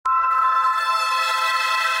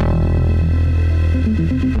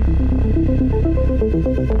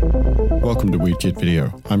Welcome to Weird Kid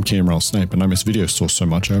Video. I'm Cameron Snape, and I miss video stores so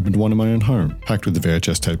much I opened one in my own home, packed with the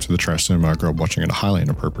VHS tapes of the trash cinema I grew up watching at a highly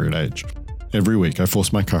inappropriate age. Every week, I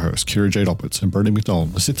force my co-hosts Kira Jade Opitz and Brody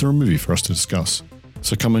McDonald to sit through a movie for us to discuss.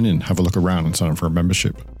 So come on in, have a look around, and sign up for a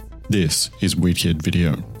membership. This is Weird Kid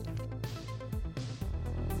Video.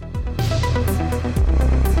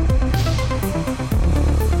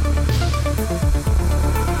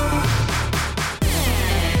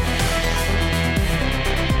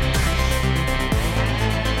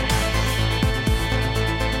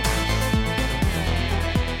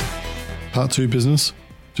 Part 2 business.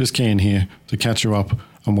 Just Kian here to catch you up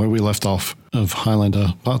on where we left off of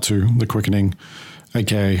Highlander Part 2, The Quickening,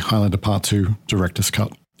 aka Highlander Part 2, Director's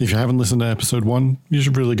Cut. If you haven't listened to Episode 1, you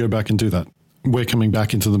should really go back and do that. We're coming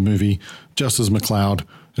back into the movie just as MacLeod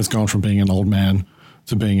has gone from being an old man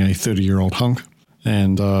to being a 30-year-old hunk.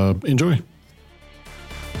 And enjoy.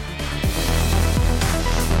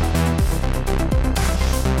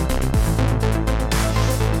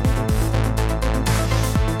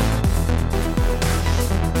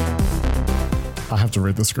 I have to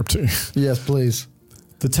read the script to you. Yes, please.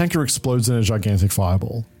 The tanker explodes in a gigantic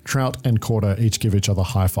fireball. Trout and Corder each give each other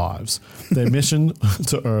high fives. Their mission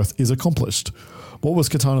to Earth is accomplished. What was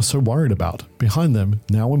Katana so worried about? Behind them,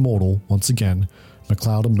 now immortal, once again,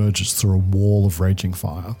 MacLeod emerges through a wall of raging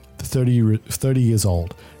fire. 30 years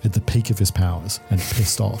old, at the peak of his powers, and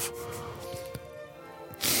pissed off.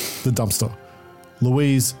 The dumpster.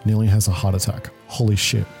 Louise nearly has a heart attack. Holy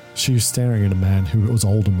shit. She was staring at a man who was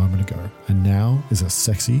old a moment ago, and now is a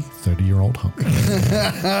sexy 30-year-old hunk. Oh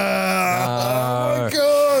my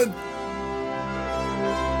god!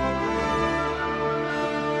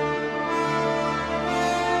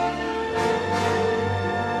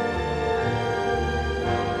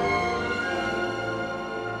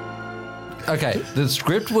 Okay, the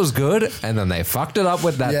script was good, and then they fucked it up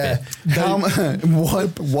with that bit.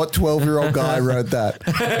 What 12-year-old guy wrote that?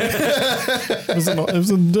 It was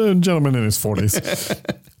a gentleman in his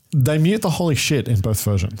 40s. They mute the holy shit in both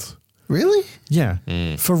versions. Really? Yeah,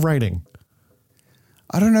 for rating.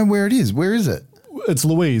 I don't know where it is. Where is it? It's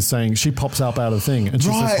Louise saying she pops up out of the thing and she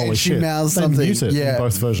says holy she shit. mouths They something. mute it Yeah. in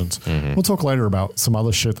both versions. We'll talk later about some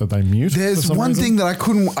other shit that they mute. There's for some one reason. thing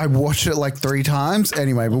that I watched it like 3 times.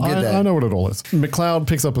 Anyway, we'll get there. I know what it all is. MacLeod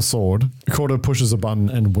picks up a sword. Corder pushes a button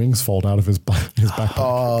and wings fold out of his backpack.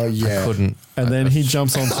 Oh, yeah. Couldn't. And then he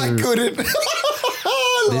jumps onto... I couldn't.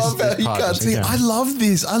 I love This how you part can't is- see. yeah. I love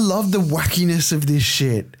this. I love the wackiness of this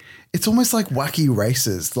shit. It's almost like wacky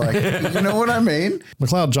races. Like, you know what I mean?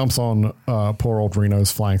 MacLeod jumps on poor old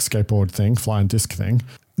Reno's flying disc thing.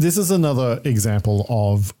 This is another example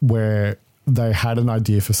of where they had an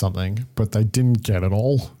idea for something, but they didn't get it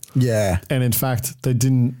all. Yeah. And in fact, they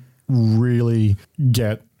didn't really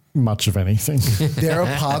get much of anything. There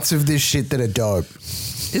are parts of this shit that are dope.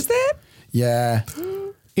 Is there? Yeah.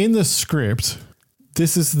 In the script,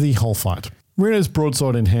 this is the whole fight. Reno's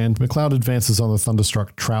broadsword in hand, MacLeod advances on the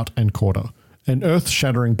thunderstruck Trout and Corder. An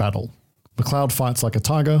earth-shattering battle. MacLeod fights like a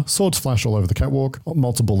tiger, swords flash all over the catwalk,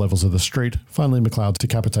 multiple levels of the street. Finally, MacLeod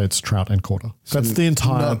decapitates Trout and Corder. That's the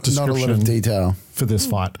entire description Not a lot of detail. for this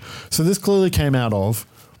fight. So this clearly came out of...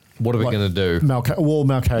 What are we going to do?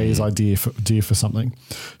 Malkay's idea for something.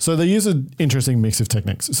 So they use an interesting mix of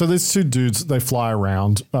techniques. So there's 2 dudes, they fly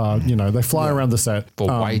around, they fly around the set. For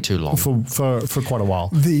way too long. For quite a while.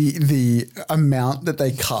 The amount that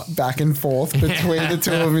they cut back and forth between the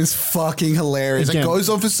two of them is fucking hilarious. Again, it goes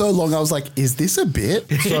on for so long. I was like, is this a bit?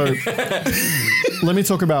 So let me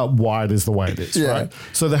talk about why it is the way it is, Yeah. right?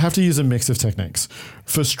 So they have to use a mix of techniques.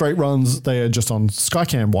 For straight runs, they are just on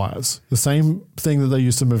Skycam wires. The same thing that they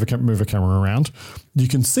use to move a camera around. You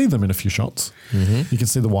can see them in a few shots. You can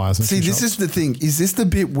see the wires in a few See, this shots. is the thing. Is this the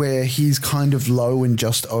bit where he's kind of low and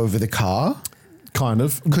just over the car? Kind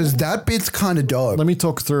of. Because that bit's kind of dope. Let me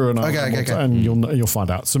talk through Okay. and you'll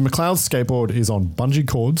find out. So MacLeod's skateboard is on bungee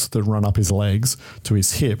cords that run up his legs to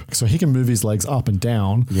his hip, so he can move his legs up and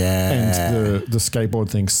down. Yeah. And the skateboard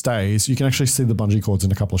thing stays. You can actually see the bungee cords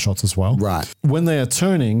in a couple of shots as well. Right. When they are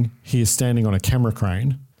turning, he is standing on a camera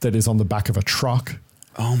crane that is on the back of a truck.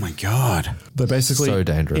 Oh my God. They basically So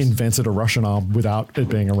dangerous. invented a Russian arm without it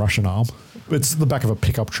being a Russian arm. It's the back of a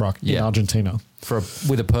pickup truck in Yeah. Argentina.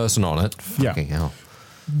 With a person on it. Yeah. Fucking hell.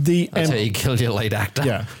 That's how you kill your lead actor.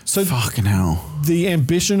 Yeah. So Fucking hell. the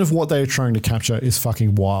ambition of what they are trying to capture is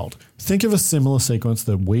fucking wild. Think of a similar sequence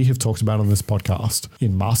that we have talked about on this podcast.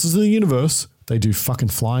 In Masters of the Universe, they do fucking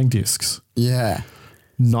flying discs. Yeah.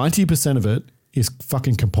 90% of it is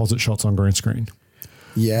fucking composite shots on green screen.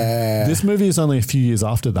 Yeah. This movie is only a few years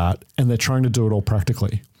after that, and they're trying to do it all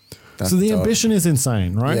practically. So the ambition is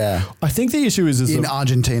insane, right? Yeah. I think the issue is In that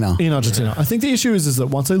Argentina. in Argentina. I think the issue is that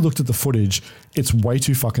once they looked at the footage, it's way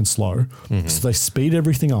too fucking slow. So they speed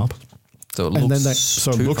everything up. So it And looks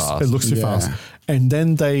then too fast. it looks too Yeah. fast. And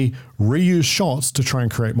then they reuse shots to try and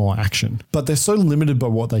create more action. But they're so limited by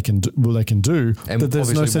what they can do, And that there's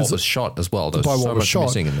obviously no sense what was shot as well. There's by so what was much shot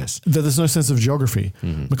missing in this. that there's no sense of geography.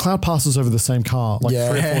 McLeod passes over the same car like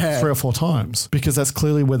Yeah. three or four times because that's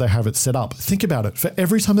clearly where they have it set up. Think about it. For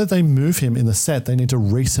every time that they move him in the set, they need to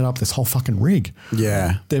reset up this whole fucking rig.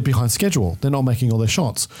 Yeah. They're behind schedule. They're not making all their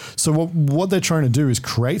shots. So what they're trying to do is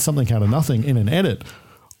create something out of nothing in an edit.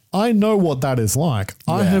 I know what that is like.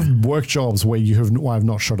 I have worked jobs where I have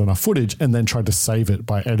not shot enough footage and then tried to save it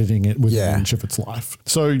by editing it within an inch of its life.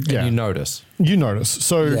 So yeah, And you notice. You notice.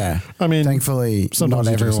 So I mean, thankfully, sometimes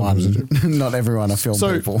not you do, everyone, sometimes you do. not everyone are film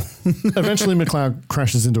people. Eventually McLeod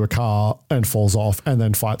crashes into a car and falls off and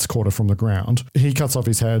then fights Quarter from the ground. He cuts off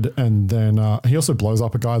his head and then he also blows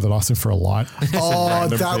up a guy that asked him for a light. Oh,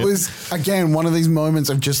 that was, again, one of these moments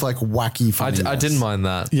of just like wacky funniness. I didn't mind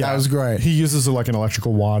that. Yeah, That was great. He uses like an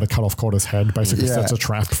electrical wire to cut off Quarter's head, basically sets a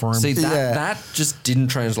trap for him. See, that just didn't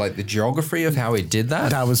translate the geography of how he did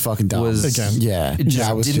that. That was fucking dumb. Yeah. It just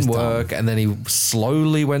that was didn't just dumb. work. And then he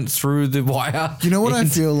slowly went through the wire. You know what I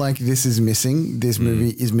feel like this is missing? This movie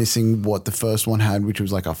is missing what the first one had, which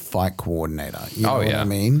was like a fight coordinator. You know what I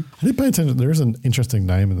mean? I did pay attention. There is an interesting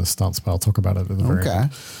name in the stunts, but I'll talk about it at the very end.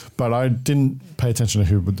 But I didn't pay attention to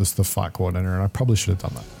who was the fight coordinator, and I probably should have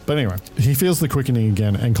done that. But anyway, he feels the quickening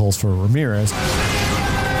again and calls for Ramirez.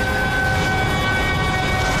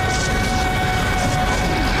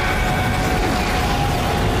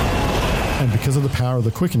 And because of the power of the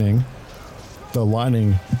quickening, the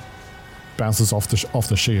lightning bounces off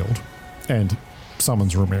the shield and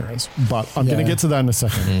summons Ramirez. But I'm going to get to that in a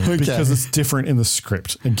second because it's different in the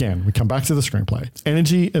script. Again, we come back to the screenplay.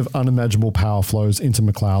 Energy of unimaginable power flows into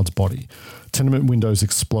McLeod's body. Tenement windows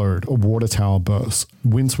explode. A water tower bursts.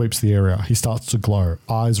 Wind sweeps the area. He starts to glow.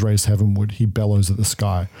 Eyes raised heavenward. He bellows at the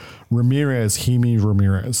sky. Ramirez, hear me,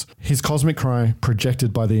 Ramirez. His cosmic cry,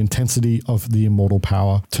 projected by the intensity of the immortal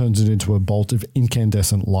power, turns it into a bolt of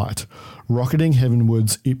incandescent light. Rocketing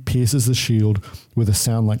heavenwards, it pierces the shield with a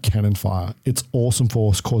sound like cannon fire, its awesome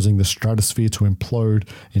force causing the stratosphere to implode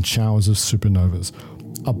in showers of supernovas.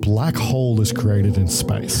 A black hole is created in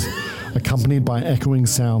space, accompanied by echoing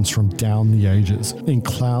sounds from down the ages. In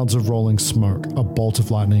clouds of rolling smoke, a bolt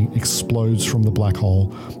of lightning explodes from the black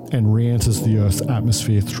hole and re-enters the Earth's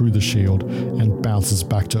atmosphere through the shield and bounces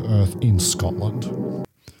back to Earth in Scotland.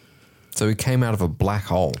 So he came out of a black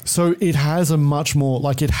hole. So it has a much more,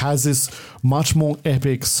 like it has this much more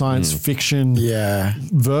epic science fiction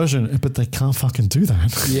version, but they can't fucking do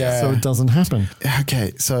that. Yeah. So it doesn't happen.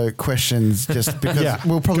 Okay, so questions, just because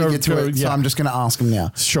we'll probably get to it, so I'm just going to ask them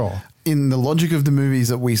now. Sure. In the logic of the movies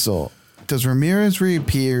that we saw, does Ramirez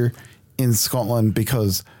reappear in Scotland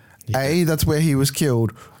because A, that's where he was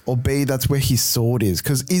killed, or B, that's where his sword is?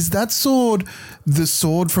 Because is that sword the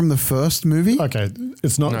sword from the first movie? Okay,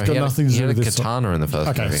 it's not got nothing to do with this. He had a katana in the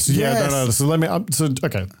first movie. So So let me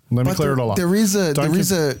let me clear it all up. There is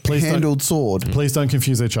a handled sword. Please don't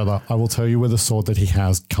confuse each other. I will tell you where the sword that he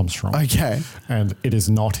has comes from. Okay, and it is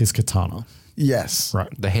not his katana. Yes, right.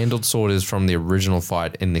 The handled sword is from the original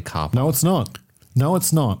fight in the car park. No, it's not. No,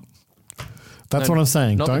 it's not. That's what I'm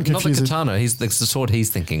saying. Don't confuse not the katana. It's the sword he's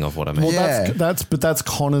thinking of. What I mean. Well, that's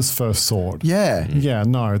Connor's first sword. Yeah. Yeah.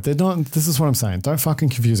 No, they're not. This is what I'm saying. Don't fucking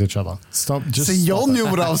confuse each other. Stop. Just see. Y'all knew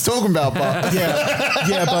what I was talking about, but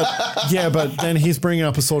but then he's bringing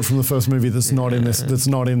up a sword from the first movie that's not in this. That's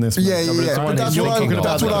not in this. Movie. But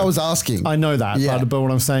that's what I was asking. I know that, but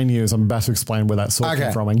what I'm saying to you is I'm about to explain where that sword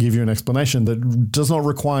came from and give you an explanation that does not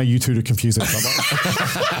require you two to confuse each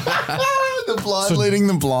other. The blind leading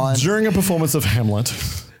the blind. During a performance of Hamlet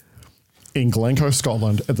in Glencoe,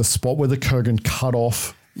 Scotland, at the spot where the Kurgan cut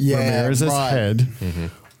off Ramirez's head,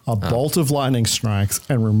 a bolt of lightning strikes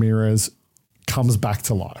and Ramirez comes back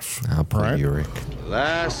to life. Poor Yorick.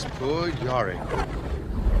 Alas, poor Yorick.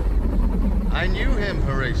 I knew him,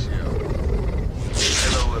 Horatio.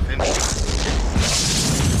 Fellow of him.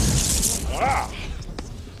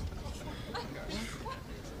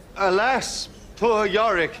 Alas, poor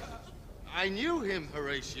Yorick. I knew him,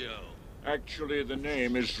 Horatio. Actually, the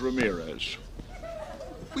name is Ramirez.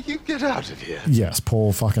 Will you get out of here? Yes,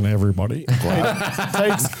 poor fucking everybody.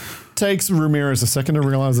 It takes Ramirez a second to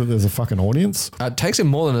realize that there's a fucking audience. It takes him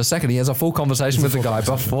more than a second. He has a full conversation with the guy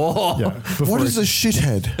before. What is a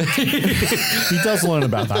shithead? He does learn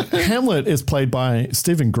about that. Hamlet is played by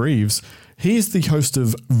Stephen Greaves. He's the host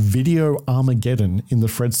of Video Armageddon in the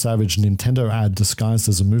Fred Savage Nintendo ad disguised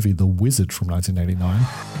as a movie, The Wizard from 1989.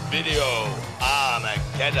 Video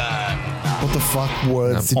Armageddon. What the fuck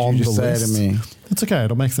words did On you just the say list. to me? It's okay.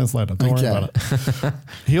 It'll make sense later. Don't worry Okay. about it.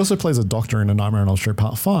 He also plays a doctor in A Nightmare on Elm Street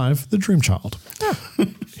Part 5, The Dream Child.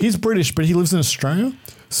 He's British, but he lives in Australia.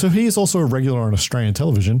 So he is also a regular on Australian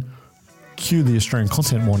television. Cue the Australian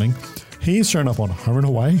content warning. He's shown up on Home and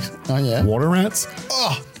Away, Oh, yeah? Water Rats.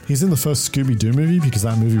 He's in the first Scooby-Doo movie because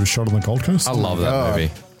that movie was shot on the Gold Coast. I love that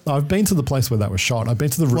movie. I've been to the place where that was shot. I've been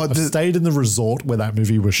to I've stayed in the resort where that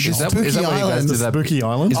movie was shot. Is that what you guys Island. did that? Spooky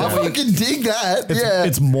Island. Is that I what you- fucking dig that. Yeah.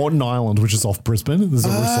 It's Morton Island, which is off Brisbane. There's a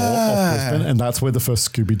resort off Brisbane, and that's where the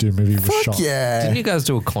first Scooby-Doo movie was Fuck shot. yeah. Eh. Didn't you guys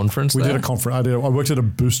do a conference We there? did a conference. I worked at a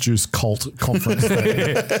Boost Juice cult conference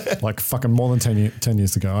there, like fucking more than 10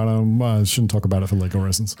 years ago. I shouldn't talk about it for legal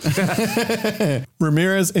reasons.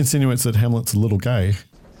 Ramirez insinuates that Hamlet's a little gay.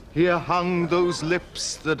 Here hung those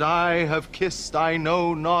lips that I have kissed I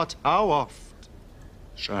know not how oft.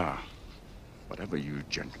 Sir, whatever you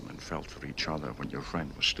gentlemen felt for each other when your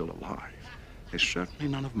friend was still alive is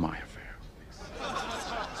certainly none of my affair.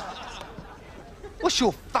 What's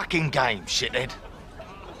your fucking game, shithead?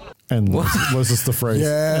 And loses the phrase.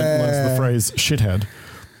 And learns the phrase shithead.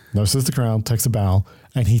 Notices the crowd, takes a bow,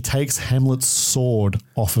 and he takes Hamlet's sword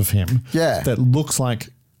off of him. Yeah. That looks like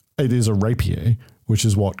it is a rapier, which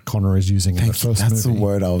is what Connor is using in the first That's movie. the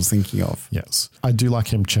word I was thinking of. Yes. I do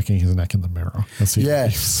like him checking his neck in the mirror. That's the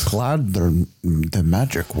Glad the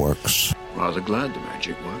magic works. Rather glad the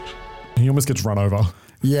magic works. He almost gets run over.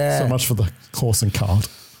 Yeah. So much for the horse and cart.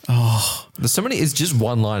 There's so many. It's just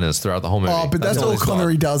one-liners throughout the whole movie. Oh, but that's all he's got.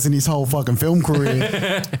 Connery does in his whole fucking film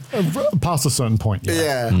career. Past a certain point,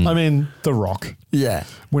 yeah. I mean, The Rock. Yeah.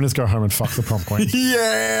 Winners go home and fuck the prom queen.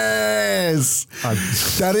 Yes.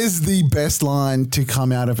 That is the best line to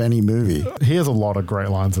come out of any movie. He has a lot of great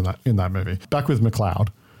lines in that movie. Back with McLeod.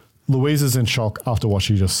 Louise is in shock after what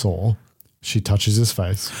she just saw. She touches his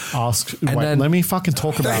face, asks, wait, then- let me fucking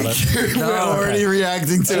talk about it. We're already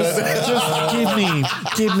reacting to it.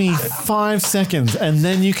 Just give me 5 seconds and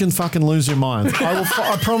then you can fucking lose your mind.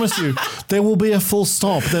 I promise you, there will be a full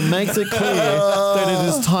stop that makes it clear that it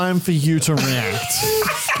is time for you to react.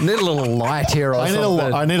 Need a little light here or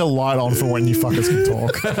something. I need a light on for when you fuckers can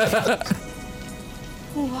talk.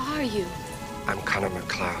 Who are you? I'm Connor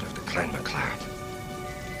McLeod of the Clan McLeod.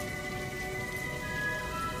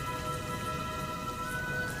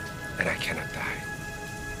 And I cannot die.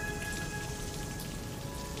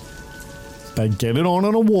 They get it on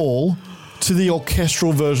a wall to the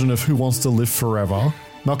orchestral version of Who Wants to Live Forever.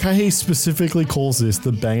 Mulcahy specifically calls this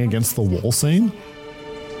the bang against the wall scene.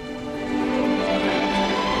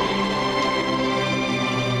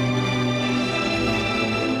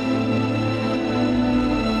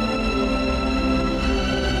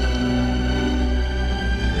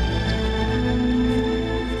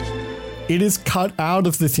 It is cut out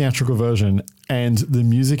of the theatrical version and the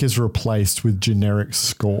music is replaced with generic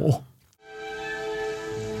score.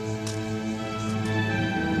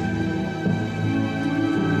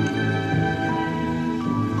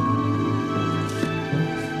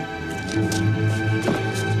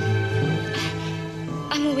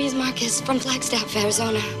 I'm Louise Marcus from Flagstaff,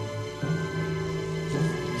 Arizona.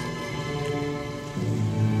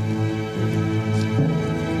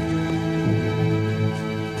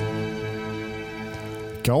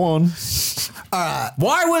 Go on.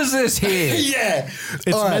 Why was this here? Yeah.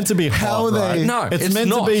 It's meant to be hot, How are right? they? No, It's meant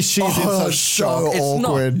not. to be she's in Oh, such shock. so It's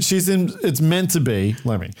not. awkward. It's meant to be,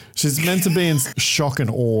 she's meant to be in shock and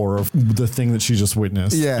awe of the thing that she just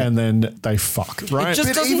witnessed. Yeah. And then they fuck, right? It just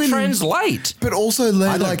But doesn't even- translate. But also,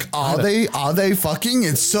 like, are they fucking?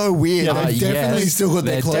 It's so weird. Yeah, they definitely yes. still got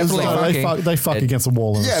their They're clothes definitely on. fucking- they fuck against the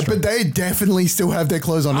wall. In the Yeah, street. but they definitely still have their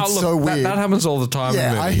clothes on. Oh, It's look, so that, weird. that happens all the time in Yeah,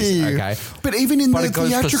 movies. I hear you. Okay. But even in But the it goes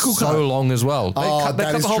theatrical for cut, so long as well. They cut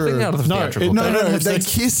that the is whole thing true. out of the No, theatrical. they don't no, have they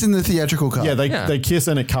sex. kiss in the theatrical cut. yeah, Yeah. they kiss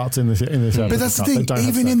and it cuts in the theatrical But that's the cut. They thing. don't have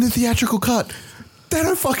Even sex. in the theatrical cut, they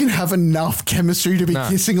don't fucking have enough chemistry to be No.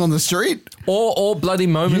 kissing on the street. Or bloody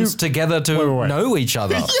moments You- together to wait. know each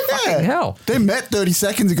other. Fucking hell. They met 30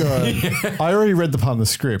 seconds ago. I already read the part in the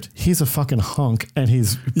script. He's a fucking hunk and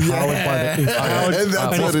he's powered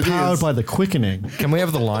by the quickening. Can we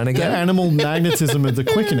have the line The again? animal magnetism of the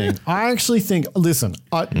quickening. I actually think, listen,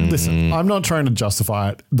 I'm not trying to justify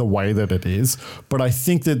it the way that it is, but I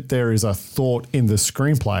think that there is a thought in the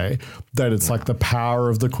screenplay that it's like the power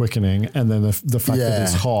of the quickening and then the fact that Yeah.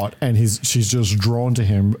 he's hot and she's just drawn to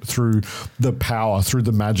him through the power, through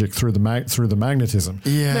the magic, through the magnetism.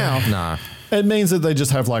 Yeah. Now, Nah. it means that they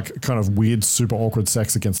just have like kind of weird, super awkward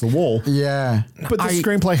sex against the wall. Yeah. But the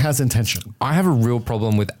screenplay has intention. I have a real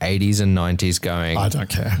problem with 80s and 90s going, I don't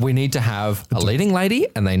care. We need to have a leading lady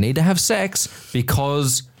and they need to have sex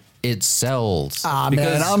because it sells.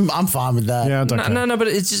 Man, I'm fine with that. Yeah, I don't care. No, but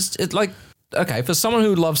it's like, okay, for someone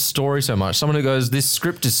who loves story so much, someone who goes, this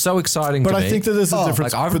script is so exciting But to I me. think that there's a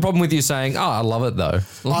difference. Like, I have a problem with you saying, I love it though.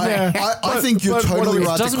 I think you're totally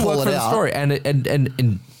right It to doesn't call work it for the out. story. And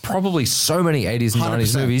in probably so many 80s and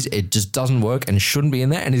 90s 100%. movies, it just doesn't work and shouldn't be in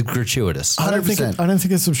there and is gratuitous. I don't think 100%. I don't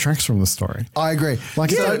think it subtracts from the story. I agree.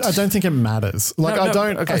 Like, I don't think it matters. Like, No, I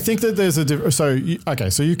don't. okay. I think that there's a difference. So,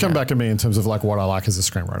 so you come back at me in terms of like what I like as a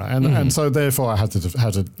screenwriter, and so therefore I have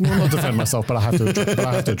to not defend myself, but I have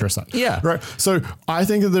to address that. Yeah. Right. So I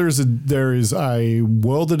think that there is a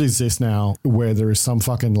world that exists now where there is some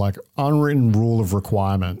fucking like unwritten rule of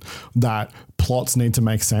requirement that plots need to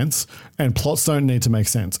make sense, and plots don't need to make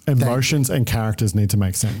sense. Emotions and characters need to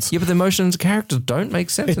make sense. Yeah, but the emotions and characters don't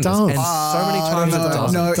make sense. It in does. This. And so many times it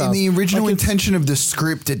doesn't. No, It does. in the original Like, it's- intention of the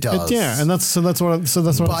script, it does. Yeah, and that's what I'm But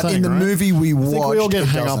saying. in the right? movie we I think we all watched, get it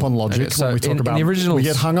hung up doesn't. on logic Okay, so when we talk in about the originals- We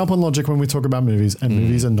get hung up on logic when we talk about movies, and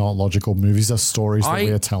movies are not logical. Movies are stories that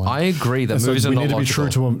we are telling. I agree that And movies are we not need to logical.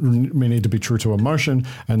 be true to we need to be true to emotion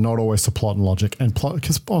and not always to plot and logic. And plot,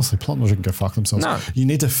 because honestly, plot and logic can go fuck themselves. No. You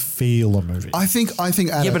need to feel a movie. I think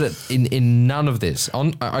Adam, Yeah, but in none of this.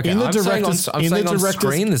 Okay, In the I'm saying director's- on, I'm in saying the on director's-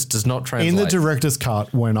 screen this does not translate. In the director's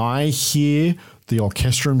cut, when I hear the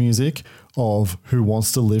orchestra music of Who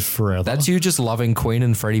Wants to Live Forever, That's you just loving Queen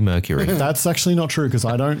and Freddie Mercury. that's actually not true, because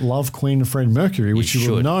I don't love Queen and Freddie Mercury, which you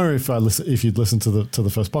will should. know if you'd listened to the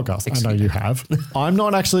first podcast. I know you have. I'm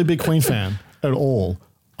not actually a big Queen fan at all.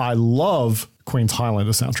 I love Queen's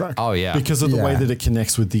Highlander soundtrack. Oh, yeah. Because of the way Yeah. that it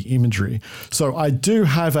connects with the imagery. So I do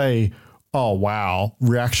have a oh wow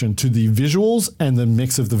reaction to the visuals and the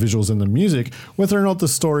mix of the visuals and the music, whether or not the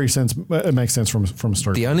story it makes sense from a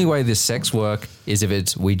story. The only way this sex work is if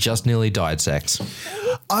it's we just nearly died sex.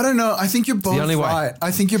 I don't know. I think you're both only way. right.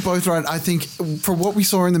 I think you're both right. I think for what we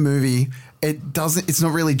saw in the movie, it's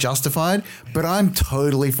not really justified, but I'm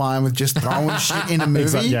totally fine with just throwing shit in a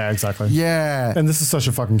movie. Exactly. Yeah. And this is such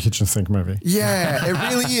a fucking kitchen sink movie. Yeah, it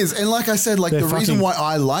really is. And like I said, like They're the reason fucking- why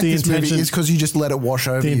I like the this movie intention- is because you just let it wash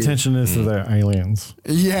over The you. intention is that they're aliens.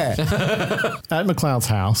 Yeah. At McLeod's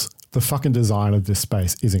house, the fucking design of this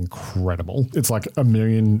space is incredible. It's like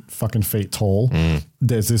 1,000,000 fucking feet tall.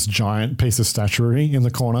 There's this giant piece of statuary in the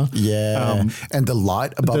corner. Yeah. And the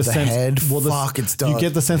light above the head. It's dope. You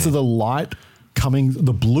get the sense of the light coming,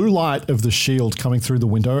 the blue light of the shield coming through the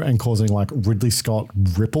window and causing like Ridley Scott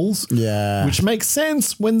ripples. Yeah. Which makes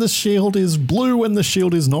sense when the shield is blue and the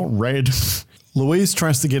shield is not red. Louise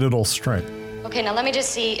tries to get it all straight. Okay, now let me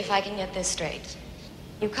just see if I can get this straight.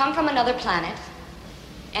 You come from another planet,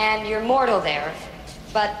 and you're mortal there,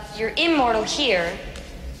 but you're immortal here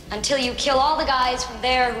until you kill all the guys from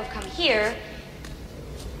there who have come here,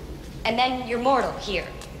 and then you're mortal here.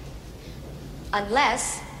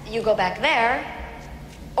 Unless you go back there,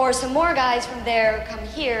 or some more guys from there come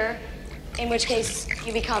here, in which case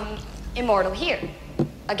you become immortal here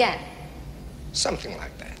again. Something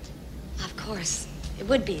like that. Of course. It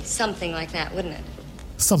would be something like that, wouldn't it?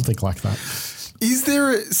 Something like that. Is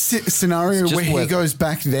there a scenario Just where he with- goes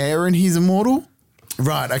back there and he's immortal?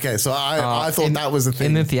 Right. Okay. So I thought that was a thing.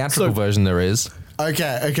 In the theatrical version, there is.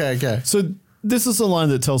 Okay. So this is a line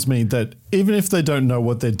that tells me that even if they don't know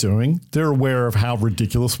what they're doing, they're aware of how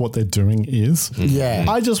ridiculous what they're doing is. Yeah.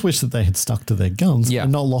 I just wish that they had stuck to their guns Yeah.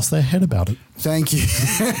 and not lost their head about it. Thank you.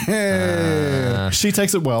 She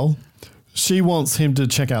takes it well. She wants him to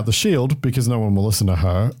check out the shield because no one will listen to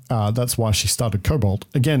her. That's why she started Cobalt.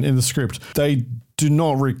 Again, in the script, they do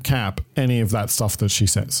not recap any of that stuff that she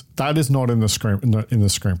says. That is not in the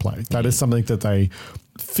screenplay. That is something that they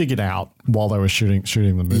figured out while they were shooting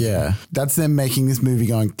the movie. Yeah. That's them making this movie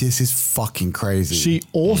going, this is fucking crazy. She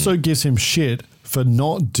also gives him shit for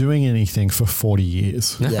not doing anything for 40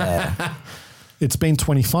 years. yeah. It's been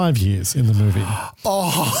 25 years in the movie.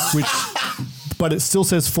 But it still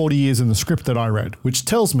says 40 years in the script that I read, which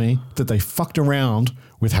tells me that they fucked around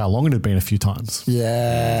with how long it had been a few times.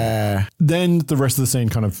 Yeah. Then the rest of the scene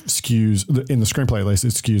kind of skews, in the screenplay at least,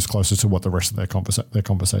 it skews closer to what the rest of their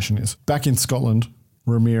conversation is. Back in Scotland,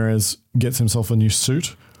 Ramirez gets himself a new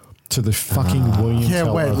suit. to the fucking William Yeah,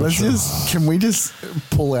 Tell wait, overture. can we just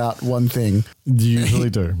pull out one thing? You usually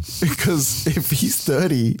do. Because if he's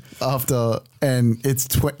 30 after, and it's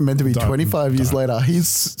meant to be 25 years later,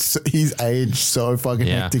 he's aged so fucking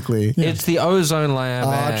hectically. It's the ozone layer,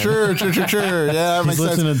 man. True. Yeah, that makes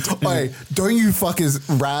sense. Wait, don't you fuckers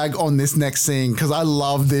rag on this next scene, because I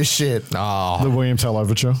love this shit. Oh, The William Tell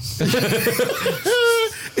overture.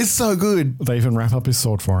 It's so good. They even wrap up his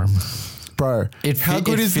sword for him. Bro, how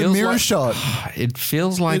good is the feels mirror like- shot? It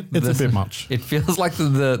feels like It's a bit much. It feels like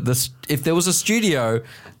the if there was a studio,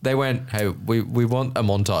 they went, hey, we want a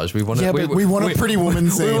montage. We want we want a pretty woman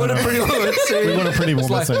scene. We want a pretty woman scene. We want a pretty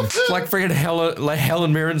woman scene. Like freaking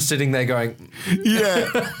Helen Mirren sitting there going,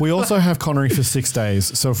 Yeah. We also have Connery for 6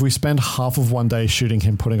 days. So if we spend half of one day shooting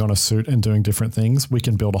him putting on a suit and doing different things, we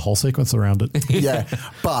can build a whole sequence around it. Yeah.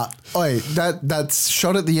 But that's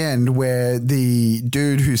shot at the end where the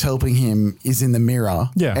dude who's helping him is in the mirror.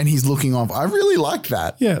 Yeah. And he's looking off. I really like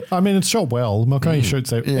that. Yeah, I mean, it's shot well. Mulcahy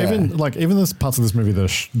shoots it. Yeah. Even there's parts of this movie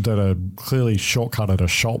that are clearly shortcutted are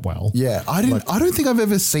shot well. Yeah, I don't think I've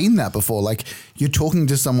ever seen that before. Like, you're talking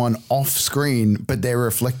to someone off screen, but they're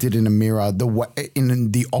reflected in a mirror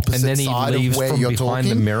in the opposite And then he side leaves of where from you're behind talking.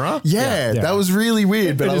 the mirror? Yeah, Yeah. that was really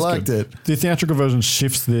weird, but I is liked good. it. The theatrical version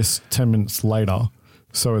shifts this 10 minutes later,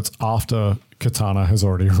 so it's after Katana has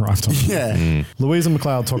already arrived on. Yeah. Louisa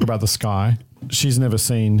McLeod talk about the sky. She's never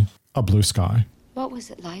seen a blue sky. What was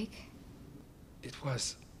it like?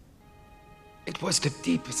 It was the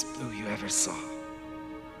deepest blue you ever saw.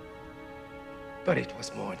 But it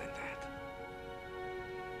was more than that.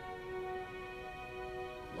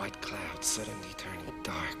 White clouds suddenly turning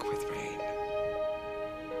dark with rain.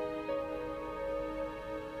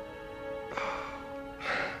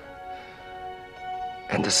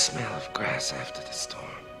 And the smell of grass after the storm.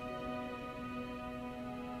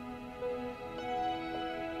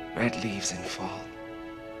 Red leaves in fall.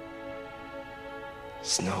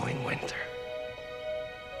 Snow in winter.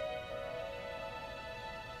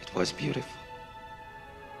 It was beautiful.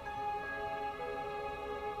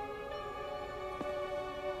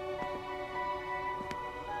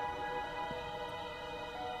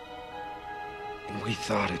 And we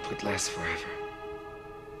thought it would last forever.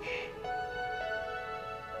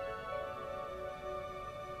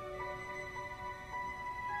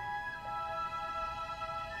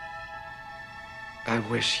 I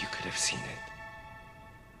wish you could have seen it.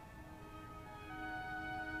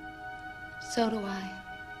 So do I.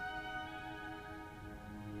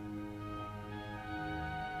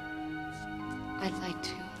 I'd like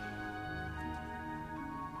to.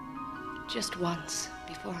 Just once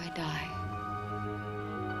before I die.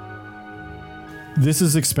 This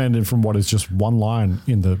is expanded from what is just one line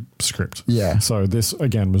in the script. Yeah. So this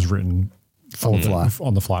again was written On the fly.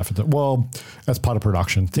 On the fly as part of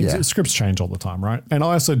production. Scripts change all the time, right? And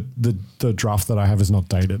also the draft that I have is not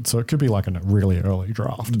dated, so it could be like a really early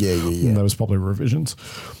draft. Yeah. And there was probably revisions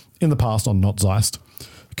in the past on Not Zeist.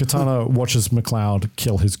 Katana watches McLeod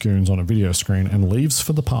kill his goons on a video screen and leaves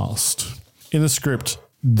for the past. In the script,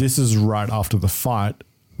 this is right after the fight,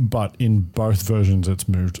 but in both versions it's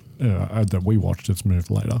moved, that we watched, it's moved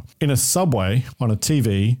later. In a subway on a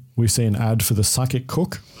TV, we see an ad for the Psychic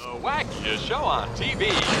Cook. The wackiest show on TV,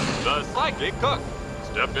 The Psychic Cook.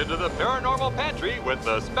 Step into the paranormal pantry with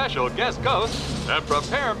the special guest ghost and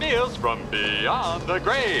prepare meals from beyond the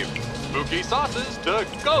grave. Spooky sauces to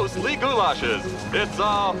ghostly goulashes. It's a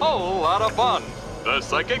whole lot of fun. The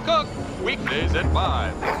Psychic Cook, weekdays at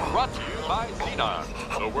 5. Brought to you by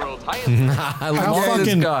Xenon, the world's highest... I love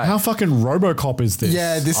this guy. How fucking RoboCop is this?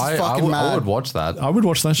 Yeah, this is I fucking mad. I would watch that. I would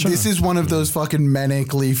watch that show. This is one of those fucking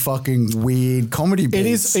manically fucking weird comedy beats. It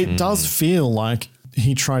is. It does feel like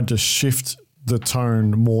he tried to shift the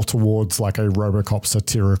tone more towards like a RoboCop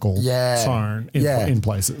satirical tone in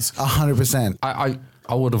places. 100%.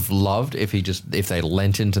 I would have loved if they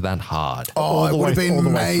lent into that hard. Oh, it would have been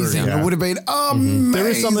amazing. It would have been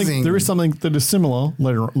amazing. There is something that is similar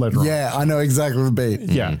later on. Yeah, I know exactly the beat.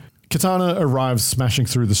 Yeah. Katana arrives smashing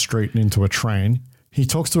through the street and into a train. He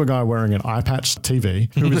talks to a guy wearing an eye patch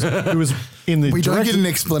TV who was in the We don't get an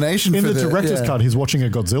explanation in for the director's cut. He's watching a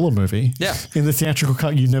Godzilla movie. Yeah. In the theatrical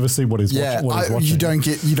cut, you never see what he's watching. You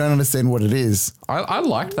don't understand what it is. I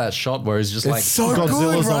liked that shot where he's just It's like so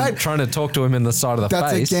Godzilla's good, right? trying to talk to him in the side of the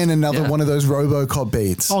That's face. again another one of those RoboCop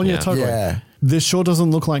beats. Oh yeah, Yeah. totally. Yeah. This sure doesn't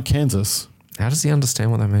look like Kansas. How does he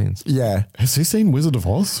understand what that means? Yeah. Has he seen Wizard of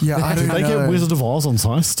Oz? Yeah, I don't Did they know. get Wizard of Oz on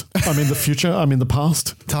Zeist? I mean, the future. I mean, the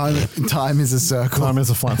past. Time is a circle. Time is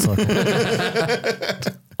a flat circle.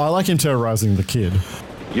 I like him terrorizing the kid.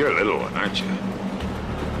 You're a little one, aren't you?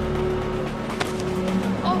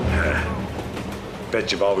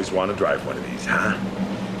 Bet you've always wanted to drive one of these, huh?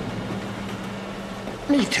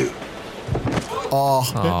 Me too.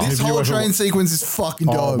 This whole train sequence is fucking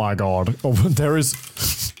dope. Oh my god!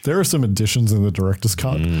 There are some additions in the director's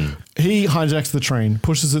cut. He hijacks the train,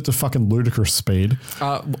 pushes it to fucking ludicrous speed.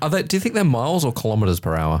 Do you think they're miles or kilometers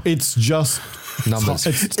per hour? It's just numbers.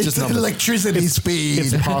 It's just numbers. electricity speed.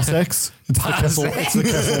 It's parsecs. It's the Kessel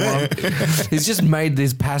run. He's just made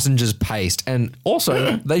these passengers paste, and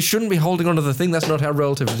also they shouldn't be holding onto the thing. That's not how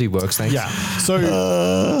relativity works. Thanks. Yeah. So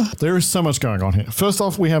there is so much going on here. First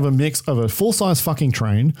off, we have a mix of a full-size fucking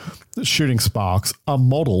train that's shooting sparks, a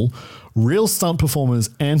model, real stunt performers,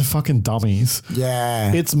 and fucking dummies.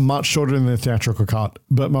 Yeah. It's much shorter than the theatrical cut,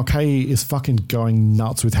 but Mulcahy is fucking going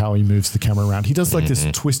nuts with how he moves the camera around. He does like this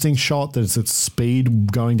twisting shot that's at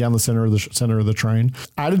speed going down the center of the train.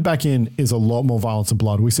 Added back in is a lot more violence and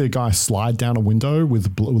blood. We see a guy slide down a window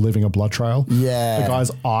with leaving a blood trail. Yeah. The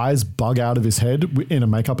guy's eyes bug out of his head in a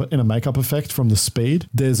makeup effect from the speed.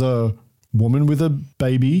 There's a woman with a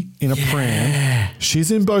baby in a pram.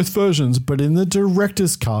 She's in both versions, but in the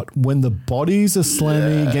director's cut, when the bodies are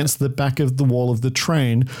slamming against the back of the wall of the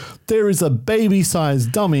train, there is a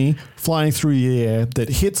baby-sized dummy flying through the air that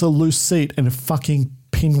hits a loose seat and fucking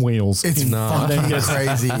pinwheels. It's fucking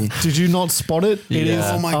crazy. Did you not spot it? It is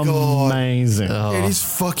Oh my God. amazing. It is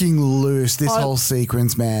fucking loose, this whole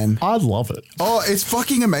sequence, man. I love it. Oh, it's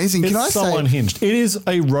fucking amazing. It's Can I so say? Unhinged. It is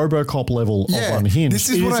a RoboCop level of unhinged. This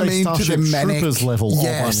is It what I a mean to the Starship manic. Troopers level of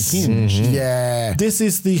unhinged. Yeah. This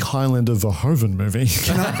is the Highlander Verhoeven movie.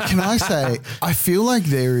 Can I say, I feel like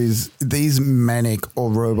there is these manic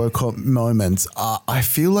or RoboCop moments. I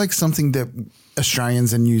feel like something that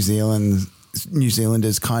Australians and New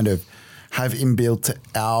Zealanders kind of have inbuilt to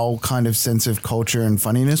our kind of sense of culture and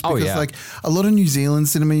funniness. Because like a lot of New Zealand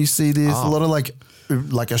cinema, you see this, a lot of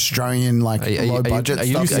like Australian, like low budget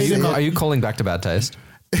stuff. Are you calling back to bad taste?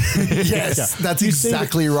 Yes, that's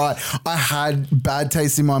exactly right. I had bad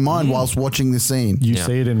taste in my mind whilst watching the scene. You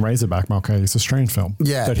see it in Razorback, Mulcahy's Australian film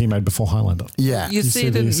that he made before Highlander. Yeah. You see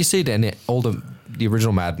it in all the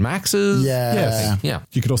original Mad Maxes. Yeah. Yes. Yeah.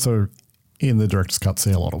 You could also, in the director's cut,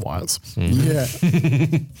 see a lot of wires. Yeah.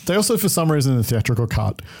 They also, for some reason, in the theatrical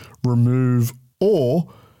cut, remove or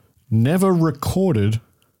never recorded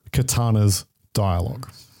Katana's dialogue.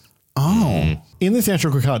 Oh. In the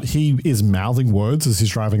theatrical cut, he is mouthing words as he's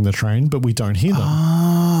driving the train, but we don't hear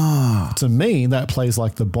them. To me, that plays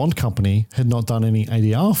like the Bond company had not done any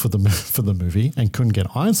ADR for the movie and couldn't get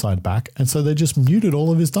Ironside back, and so they just muted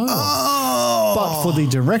all of his dialogue. But for the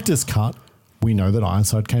director's cut, we know that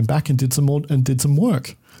Ironside came back and did some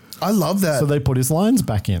work. I love that. So they put his lines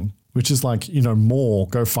back in, which is like, more,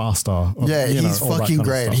 go faster. Or, yeah, he's fucking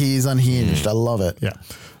great. He is unhinged. I love it. Yeah.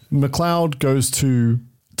 McLeod goes to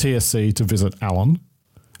TSC to visit Alan.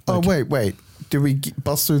 Oh, wait. Did we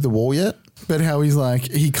bust through the wall yet? But how he's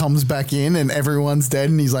like, he comes back in and everyone's dead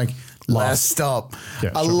and he's like, last stop.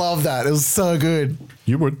 Yeah, I love that. It was so good.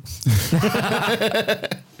 You would.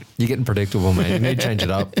 You're getting predictable, man. You need to change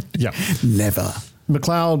it up. Yeah. Never.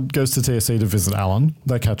 McLeod goes to TSC to visit Alan.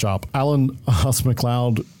 They catch up. Alan asks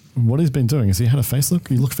McLeod what he's been doing. Has he had a face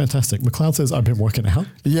look? You look fantastic. McLeod says, I've been working out.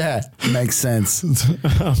 Yeah, makes sense.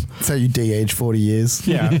 That's how you de-age 40 years.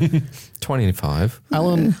 Yeah. 25.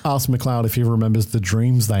 Alan asks McLeod if he remembers the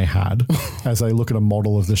dreams they had as they look at a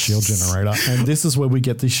model of the shield generator. And this is where we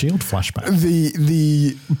get the shield flashback.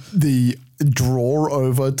 The draw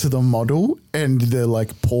over to the model and the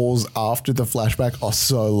like pause after the flashback are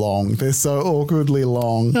so long. They're so awkwardly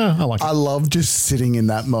long. Yeah, I like it. I love just sitting in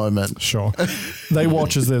that moment. Sure. They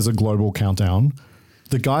watch as there's a global countdown.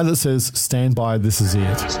 The guy that says, stand by, this is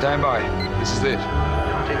it. Stand by. This is it.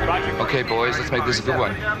 Okay, boys, let's make this a good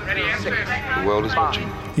one. The world is watching.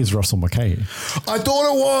 Is Russell Mulcahy. I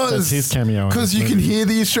thought it was. That's his cameo. Because you can hear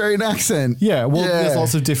the Australian accent. Yeah, well, there's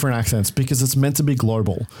lots of different accents because it's meant to be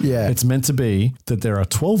global. Yeah. It's meant to be that there are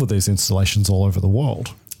 12 of these installations all over the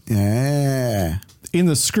world. Yeah. In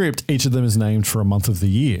the script, each of them is named for a month of the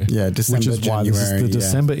year. Yeah, December, which is why this is the January,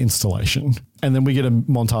 December installation. And then we get a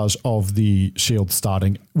montage of the shield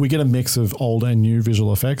starting. We get a mix of old and new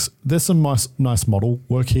visual effects. There's some nice model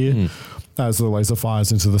work here as the laser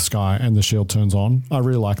fires into the sky and the shield turns on. I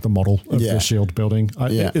really like the model of the shield building.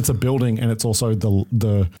 It's a building and it's also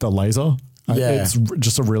the laser. It's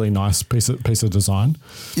just a really nice piece of design.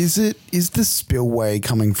 Is the spillway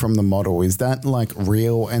coming from the model? Is that like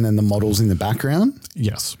real and then the model's in the background?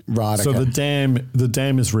 Yes. Right. So okay. the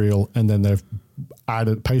dam is real and then they've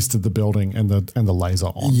pasted the building and the laser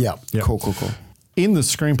on. Yep. Cool. In the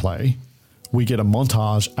screenplay, we get a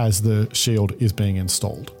montage as the shield is being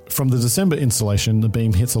installed From the December installation, the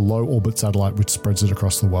beam hits a low-orbit satellite which spreads it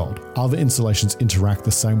across the world. Other installations interact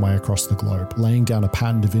the same way across the globe, laying down a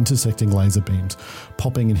pattern of intersecting laser beams,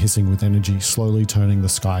 popping and hissing with energy, slowly turning the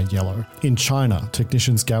sky yellow. In China,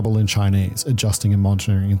 technicians gabble in Chinese, adjusting and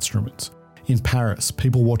monitoring instruments. In Paris,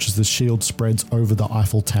 people watch as the shield spreads over the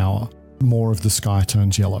Eiffel Tower. More of the sky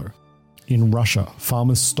turns yellow. In Russia,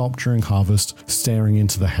 farmers stop during harvest, staring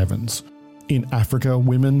into the heavens. In Africa,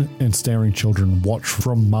 women and staring children watch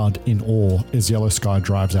from mud in awe as yellow sky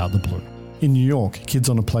drives out the blue. In New York, kids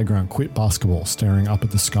on a playground quit basketball, staring up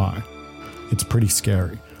at the sky. It's pretty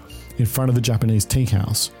scary. In front of a Japanese tea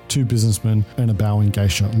house, two businessmen and a bowing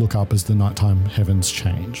geisha look up as the nighttime heavens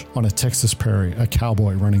change. On a Texas prairie, a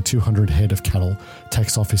cowboy running 200 head of cattle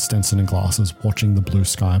takes off his Stetson and glasses, watching the blue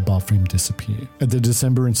sky above him disappear. At the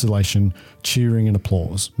December installation, cheering and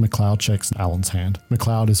applause, McLeod shakes Alan's hand.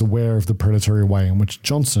 McLeod is aware of the predatory way in which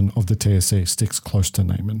Johnson of the TSC sticks close to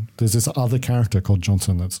Naaman. There's this other character called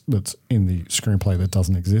Johnson that's in the screenplay that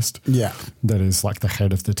doesn't exist. Yeah. That is like the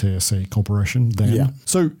head of the TSC corporation then. Yeah.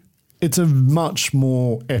 So it's a much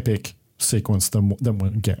more epic sequence than we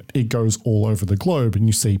get. It goes all over the globe, and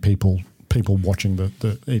you see people watching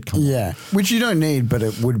it come. Yeah, which you don't need, but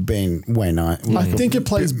it would have been way nice. I think it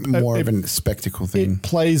plays more of a spectacle thing. It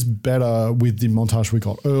plays better with the montage we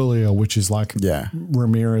got earlier, which is like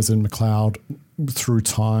Ramirez and McLeod through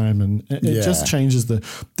time, and it just changes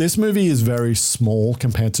this movie is very small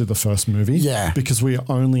compared to the first movie. Yeah. Because we are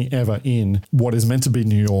only ever in what is meant to be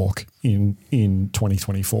New York in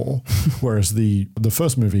 2024. Whereas the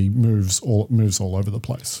first movie moves all over the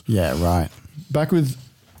place. Yeah, right. Back with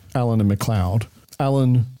Alan and McLeod,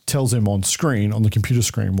 Alan tells him on screen, on the computer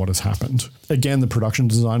screen, what has happened. Again, the production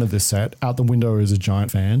design of this set, out the window is a giant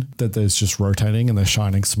fan that there's just rotating and they're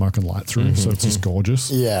shining smoke and light through. So it's just gorgeous.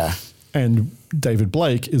 Yeah. And David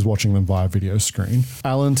Blake is watching them via video screen.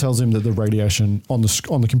 Alan tells him that the radiation on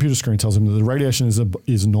the computer screen tells him that the radiation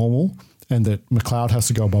is normal and that McLeod has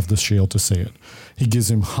to go above the shield to see it. He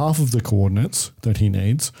gives him half of the coordinates that he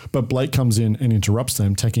needs, but Blake comes in and interrupts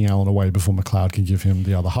them, taking Alan away before McLeod can give him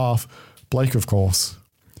the other half. Blake, of course,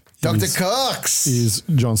 Dr. Cox is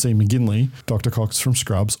John C. McGinley, Dr. Cox from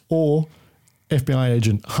Scrubs, or FBI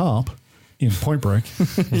agent Harp in Point Break.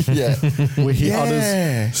 Yeah. Where he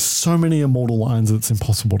utters so many immortal lines that it's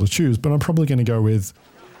impossible to choose, but I'm probably going to go with...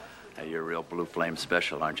 Hey, you're a real Blue Flame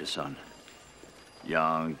special, aren't you, son?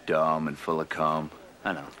 Young, dumb, and full of cum.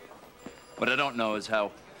 I know. What I don't know is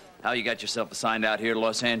how you got yourself assigned out here to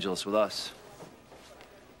Los Angeles with us.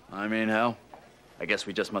 I mean, hell, I guess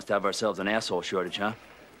we just must have ourselves an asshole shortage, huh?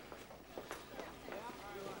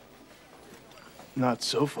 Not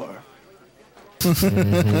so far.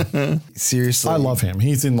 Seriously, I love him.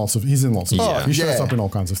 He's in lots of He shows up in all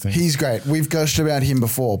kinds of things. He's great. We've gushed about him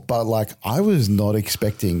before, but like I was not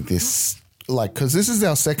expecting this, like, because this is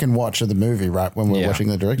our second watch of the movie, right? When we're watching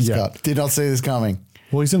the director's cut, did not see this coming.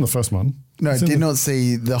 Well, he's in the first one. No, did not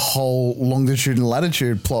see the whole longitude and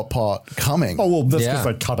latitude plot part coming. Oh, well, that's because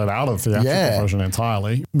they cut it out of the actual version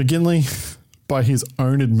entirely. McGinley, by his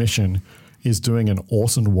own admission, is doing an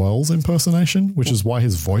Orson Welles impersonation, which is why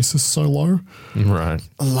his voice is so low. Right.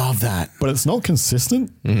 I love that. But it's not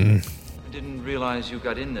consistent. I didn't realize you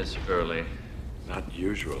got in this early. Not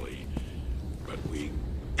usually, but we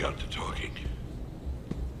got to talking.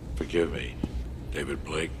 Forgive me, David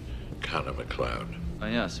Blake, Connor McLeod. Oh,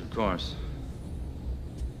 yes, of course.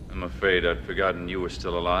 I'm afraid I'd forgotten you were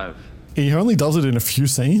still alive. He only does it in a few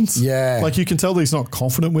scenes. Yeah. Like you can tell that he's not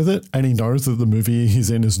confident with it and he knows that the movie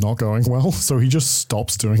he's in is not going well. So he just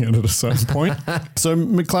stops doing it at a certain point. So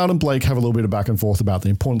McLeod and Blake have a little bit of back and forth about the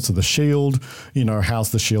importance of the shield. You know,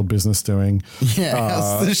 how's the shield business doing? Yeah,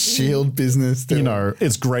 how's the shield business doing? You know,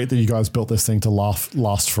 it's great that you guys built this thing to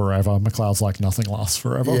last forever. McLeod's like, nothing lasts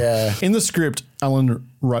forever. Yeah. In the script, Alan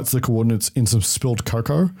writes the coordinates in some spilled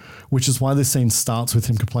cocoa, which is why this scene starts with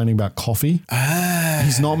him complaining about coffee.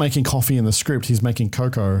 He's not making coffee in the script. He's making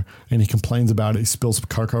cocoa and he complains about it. He spills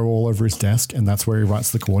cocoa all over his desk and that's where he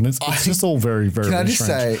writes the coordinates. It's just all very, very, Can I just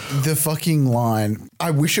strange. say, the fucking line, I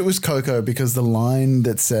wish it was cocoa because the line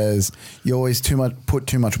that says you always put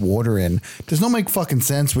too much water in does not make fucking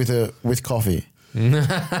sense with coffee.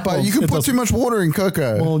 But you can put too much water in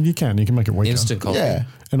cocoa. Well, you can make it weaker. Instant coffee. Yeah.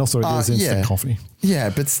 And also it is instant coffee. Yeah,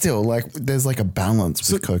 but still, like, there's like a balance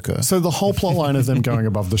with cocoa. So the whole plot line of them going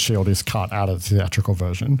above the shield is cut out of the theatrical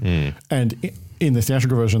version. And in the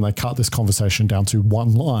theatrical version, they cut this conversation down to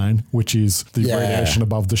one line, which is the radiation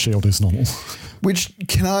above the shield is normal. Which,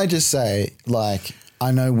 can I just say, like,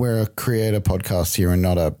 I know we're a creator podcast here and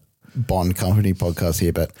not a Bond company podcast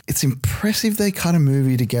here, but it's impressive they cut a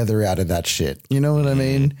movie together out of that shit. You know what I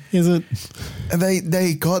mean? Is it?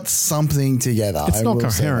 They got something together. It's not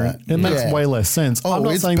coherent. It makes way less sense. Oh, I'm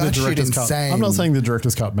not it's saying the batshit director's cut. insane. I'm not saying the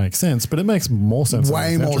director's cut makes sense, but it makes more sense.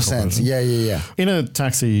 Way than the more theatrical sense. version. Yeah. In a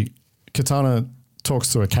taxi, Katana talks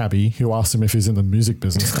to a cabbie who asks him if he's in the music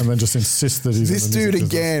business, and then just insists that he's This in the music dude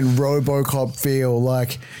business. again, RoboCop feel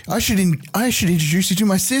like I should introduce you to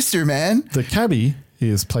my sister, man. The cabbie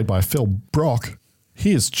is played by Phil Brock.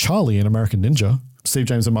 He is Charlie in American Ninja. Steve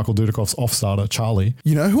James and Michael Dudikoff's off-starter, Charlie.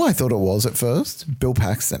 You know who I thought it was at first? Bill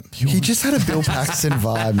Paxton. He just had a Bill Paxton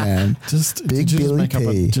vibe, man.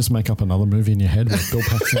 Just make up another movie in your head with Bill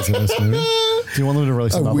Paxton's in this movie. Do you want them to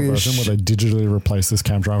release another version where they digitally replace this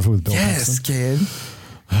cab driver with Bill Paxton? Yes, kid.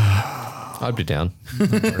 I'd be down.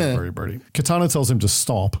 Very Brady. Katana tells him to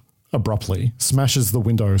stop abruptly, smashes the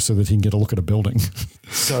window so that he can get a look at a building.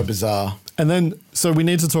 So bizarre. And then, so we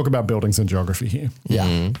need to talk about buildings and geography here.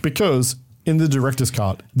 Yeah. Because in the director's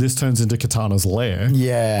cut, this turns into Katana's lair.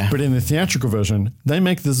 Yeah. But in the theatrical version, they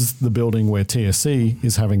make this the building where TSC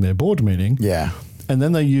is having their board meeting. Yeah. And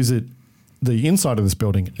then they use it, the inside of this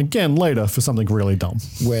building, again later for something really dumb.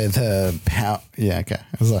 Where the power... Yeah, okay.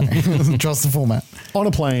 Sorry. Trust the format. On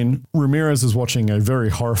a plane, Ramirez is watching a very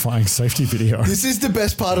horrifying safety video. This is the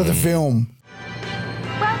best part of the film.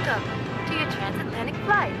 Welcome to your transatlantic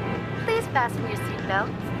flight. Please fasten your seatbelts.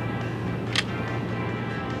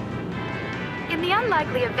 In the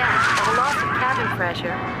unlikely event of a loss of cabin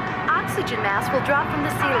pressure, oxygen mask will drop from the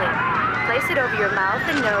ceiling. Place it over your mouth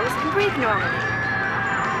and nose and breathe normally.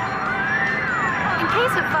 In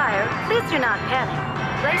case of fire, please do not panic.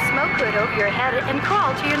 Place smoke hood over your head and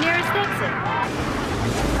crawl to your nearest exit.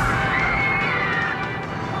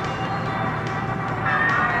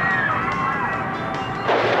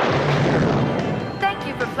 Thank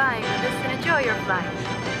you for flying with us and enjoy your flight.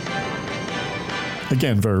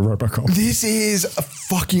 Again, very RoboCop. This is a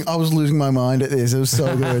fucking... I was losing my mind at this. It was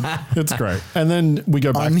so good. It's great. And then we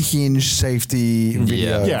go back. Unhinged safety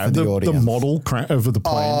video for the audience. The model over the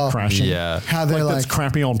plane crashing. Yeah. How they're that's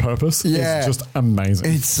crappy on purpose. Yeah. It's just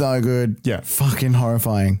amazing. It's so good. Yeah. Fucking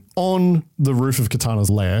horrifying. On the roof of Katana's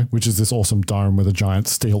lair, which is this awesome dome with a giant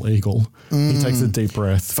steel eagle, he takes a deep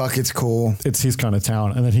breath. Fuck, it's cool. It's his kind of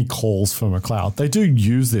town, and then he calls for McLeod. They do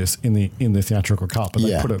use this in the theatrical cut, but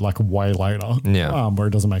they put it like way later, where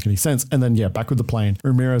it doesn't make any sense. And then back with the plane,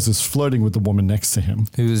 Ramirez is flirting with the woman next to him,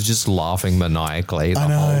 who was just laughing maniacally the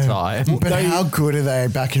whole time. But how good are they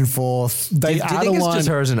back and forth? Do you think it's just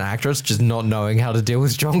her as an actress just not knowing how to deal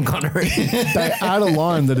with John Connery? They add a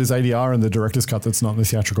line that is ADR in the director's cut that's not in the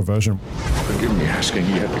theatrical version. Forgive me asking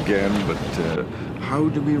yet again, but how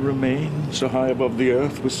do we remain so high above the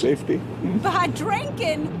earth with safety? By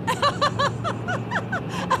drinking.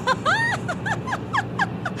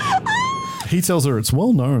 He tells her it's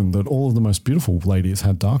well known that all of the most beautiful ladies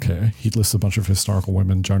had dark hair. He lists a bunch of historical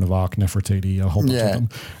women, Joan of Arc, Nefertiti, a whole bunch of them.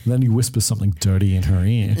 And then he whispers something dirty in her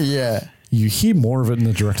ear. Yeah. You hear more of it in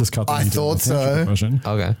the director's cut than I you do in thought the theatrical version.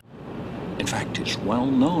 Okay. In fact, it's well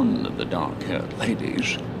known that the dark-haired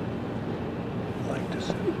ladies like to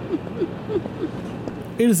sit.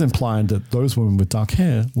 It is implied that those women with dark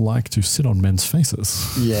hair like to sit on men's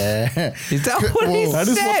faces. Yeah. Is that what he That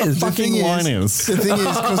is what the fucking line is. The thing is,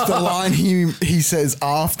 because the line he says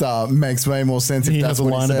after makes way more sense if He that's has a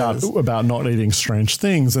what line he says. about not eating strange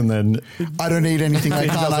things, and then I don't eat anything I he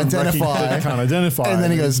can't doesn't identify. recognize- can't identify. And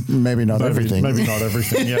then he goes, maybe not everything. Maybe not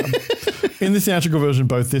everything, yeah. In the theatrical version,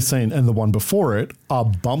 both this scene and the one before it are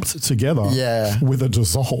bumped together with a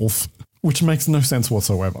dissolve, which makes no sense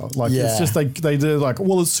whatsoever. Like, it's just they do like,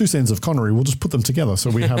 well, it's two scenes of Connery. We'll just put them together so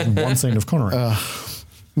we have one scene of Connery.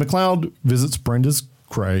 McLeod visits Brenda's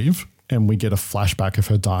grave, and we get a flashback of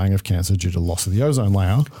her dying of cancer due to loss of the ozone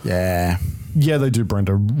layer. Yeah. Yeah, they do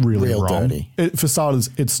Brenda really Real wrong. dirty. For starters,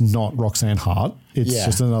 it's not Roxanne Hart. It's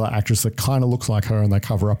just another actress that kind of looks like her, and they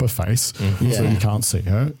cover up her face so you can't see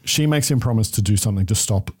her. She makes him promise to do something to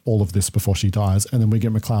stop all of this before she dies, and then we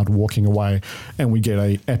get McLeod walking away, and we get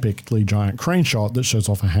a epically giant crane shot that shows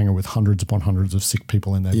off a hangar with hundreds upon hundreds of sick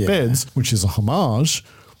people in their beds, which is a homage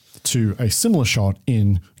to a similar shot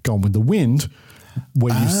in Gone with the Wind,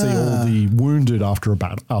 where you see all the wounded after a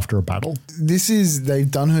battle.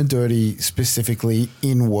 They've done her dirty specifically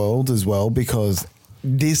in World as well, because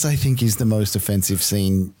this, I think, is the most offensive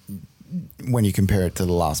scene when you compare it to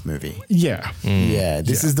the last movie. Yeah.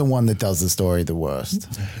 This is the one that does the story the worst.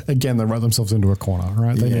 Again, they write themselves into a corner,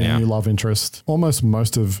 right? They need a new love interest. Almost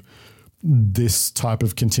most of this type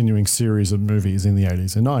of continuing series of movies in the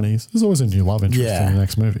 80s and 90s, there's always a new love interest in the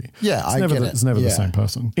next movie. Yeah, It's never the same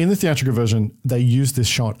person. In the theatrical version, they use this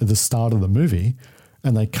shot at the start of the movie,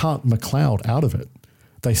 and they cut McLeod out of it.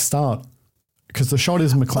 They start, because the shot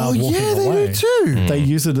is McLeod walking they away. do too. They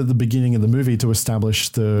use it at the beginning of the movie to establish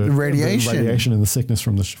the radiation and the sickness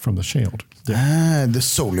from the shield. The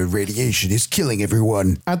solar radiation is killing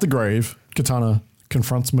everyone. At the grave, Katana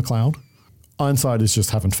confronts McLeod. Ironside is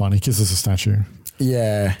just having fun. He kisses a statue.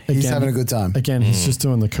 Yeah, he's having a good time. Again, he's just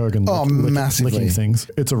doing the Kurgan licking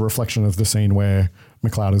things. It's a reflection of the scene where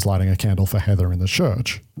McLeod is lighting a candle for Heather in the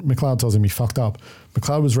church. McLeod tells him he fucked up.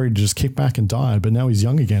 McLeod was ready to just kick back and die, but now he's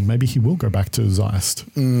young again. Maybe he will go back to Zeist.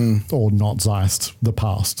 Or not Zeist, the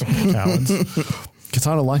past. Cowards.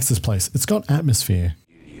 Katana likes this place. It's got atmosphere.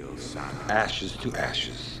 Ashes to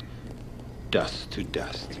ashes, dust to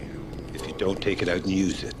dust. If you don't take it out and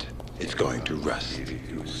use it, it's going to rust.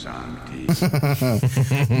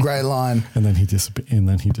 Great line. And then he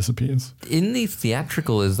disappears. In the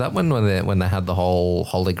theatrical, is that when they had the whole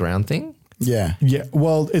holy ground thing? Yeah. Yeah.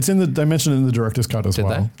 Well, they mentioned it in the director's cut as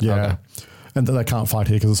well. Did they? Yeah. Okay. And that they can't fight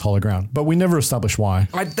here because it's hollow ground. But we never establish why.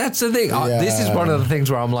 That's the thing. This is one of the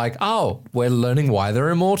things where I'm like, oh, we're learning why they're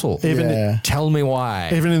immortal. Tell me why.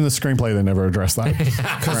 Even in the screenplay, they never address that.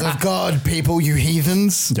 Because of God, people, you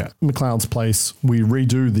heathens. Yeah. McLeod's place, we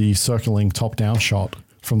redo the circling top-down shot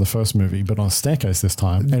from the first movie, but on a staircase this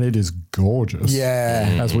time, and it is gorgeous.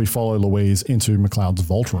 Yeah. As we follow Louise into McLeod's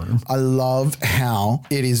vault room. I love how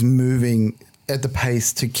it is moving at the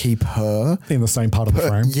pace to keep her in the same part of the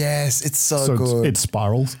frame. Yes, it's so good. It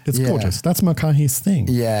spirals. It's gorgeous. That's Makahi's thing.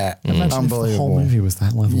 Yeah. Imagine if the whole movie was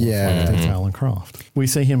that level of detail and craft. We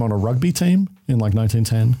see him on a rugby team in like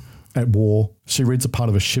 1910 at war. She reads a part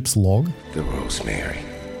of a ship's log. The Rosemary.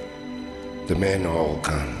 The men are all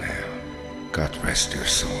gone now. God rest their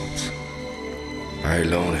souls. I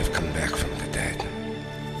alone have come back from the dead.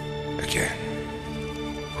 Again.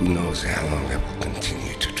 Who knows how long that will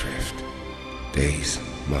continue to drift. Days,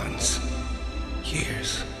 months,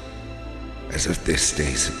 years. As of this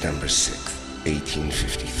day, September 6th,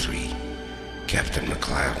 1853, Captain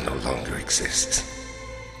McLeod no longer exists.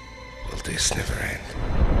 Will this never end?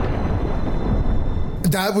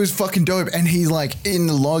 That was fucking dope. And he's like, in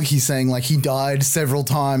the log, he's saying like he died several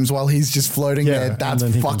times while he's just floating there.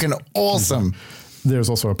 That's fucking awesome. There's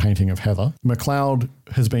also a painting of Heather. McLeod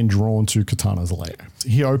has been drawn to Katana's lair.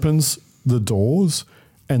 He opens the doors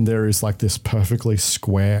and there is like this perfectly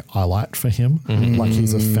square eyelight for him. Like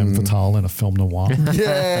he's a femme fatale in a film noir.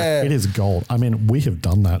 Yeah. It is gold. I mean, we have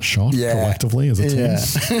done that shot collectively as a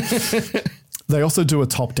team. They also do a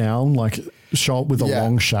top down like shot with a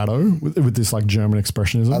long shadow with this like German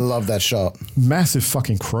expressionism. I love that shot. Massive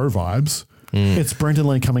fucking Crow vibes. It's Brendan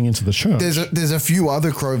Lee coming into the church. There's a few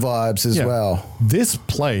other Crow vibes as well. This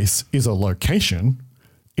place is a location.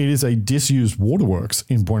 It is a disused waterworks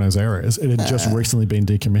in Buenos Aires. It had just recently been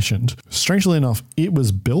decommissioned. Strangely enough, it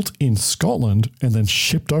was built in Scotland and then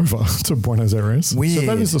shipped over to Buenos Aires. Weird. So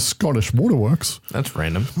that is a Scottish waterworks. That's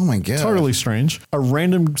random. Oh my God. Totally strange. A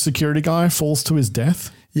random security guy falls to his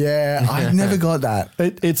death. Yeah, I never got that.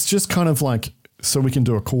 It's just kind of like, so we can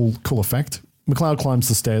do a cool effect. McLeod climbs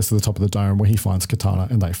the stairs to the top of the dome where he finds Katana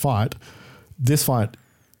and they fight. This fight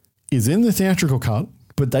is in the theatrical cut,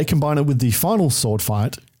 but they combine it with the final sword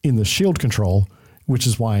fight in the shield control, which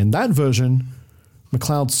is why in that version,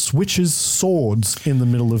 McLeod switches swords in the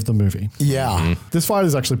middle of the movie. Yeah. This fight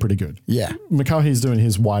is actually pretty good. Yeah. Makahi's doing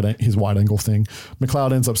his wide angle thing.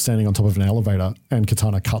 McLeod ends up standing on top of an elevator and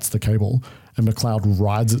Katana cuts the cable and McLeod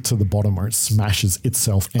rides it to the bottom where it smashes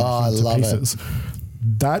itself into pieces.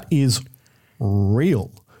 That is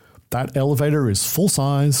real. That elevator is full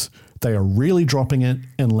size. They are really dropping it,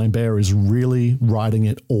 and Lambert is really riding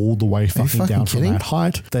it all the way fucking down from that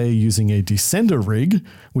height. They are using a descender rig,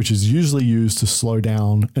 which is usually used to slow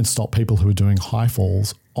down and stop people who are doing high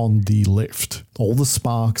falls on the lift. All the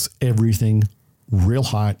sparks, everything, real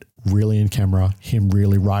height, really in camera, him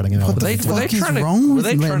really riding it. What the fuck is wrong with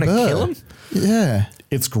Lambert? Trying to kill him? Yeah.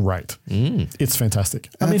 It's great. It's fantastic.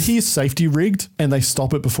 I mean, he's safety rigged and they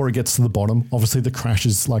stop it before it gets to the bottom. Obviously, the crash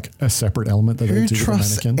is like a separate element that they do with the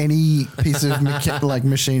mannequin. Any piece of like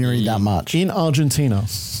machinery that much? In Argentina.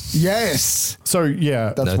 Yes. So,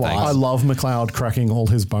 yeah, that's why. I love McLeod cracking all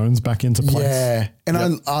his bones back into place. Yeah.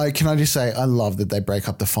 And I can I just say, I love that they break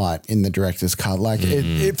up the fight in the director's cut. Like,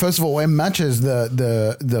 it first of all, it matches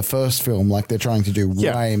the first film, like they're trying to do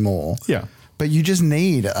way more. Yeah. But you just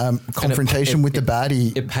need confrontation with the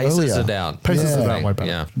baddie. It paces it out. Paces it out way better.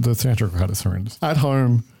 Yeah. The theatrical cut is horrendous. At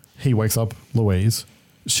home, he wakes up Louise.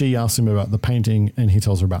 She asks him about the painting and he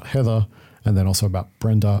tells her about Heather and then also about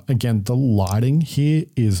Brenda. Again, the lighting here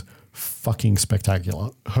is fucking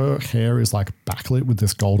spectacular. Her hair is like backlit with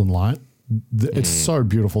this golden light. It's so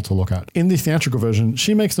beautiful to look at. In the theatrical version,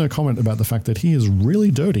 she makes no comment about the fact that he is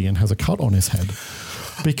really dirty and has a cut on his head.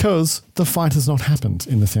 Because the fight has not happened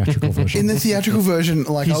in the theatrical version. In the theatrical version,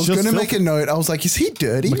 like I was going to make a note. I was like, is he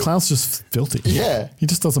dirty? McLeod's just filthy. Yeah. He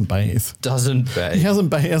just doesn't bathe. He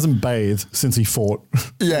hasn't bathed since he fought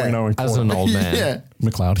Reno in court. As an old man. Yeah.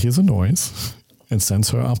 McLeod hears a noise and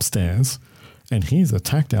sends her upstairs. And he's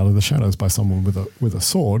attacked out of the shadows by someone with a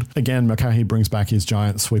sword. Again, Mulcahy brings back his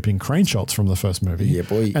giant sweeping crane shots from the first movie. Yeah,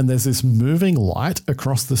 boy. And there's this moving light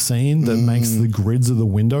across the scene that makes the grids of the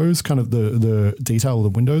windows, kind of the detail of the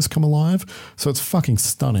windows come alive. So it's fucking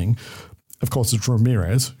stunning. Of course, it's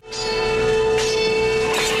Ramirez.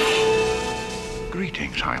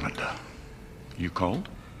 Greetings, Highlander. You cold?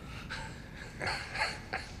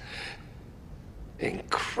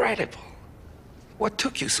 Incredible. What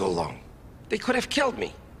took you so long? They could have killed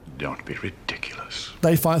me. Don't be ridiculous.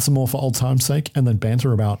 They fight some more for old time's sake and then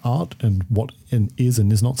banter about art and what is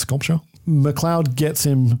and is not sculpture. McLeod gets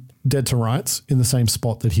him dead to rights in the same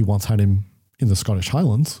spot that he once had him in the Scottish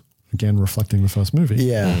Highlands, again reflecting the first movie.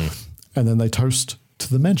 Yeah. And then they toast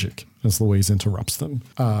to the magic as Louise interrupts them.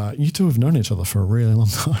 You two have known each other for a really long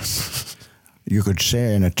time. You could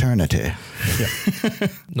say an eternity. Yeah.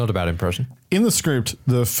 Not a bad impression. In the script,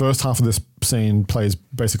 the first half of this scene plays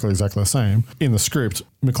basically exactly the same. In the script,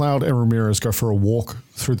 McLeod and Ramirez go for a walk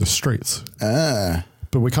through the streets.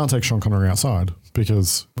 But we can't take Sean Connery outside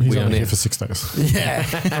because he's only here for 6 days. Yeah.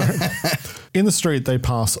 In the street, they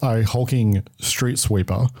pass a hulking street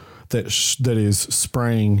sweeper that is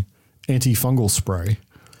spraying antifungal spray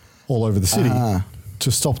all over the city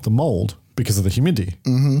to stop the mold because of the humidity.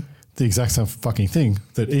 Mm-hmm. The exact same fucking thing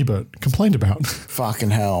that Ebert complained about. Fucking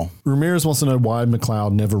hell. Ramirez wants to know why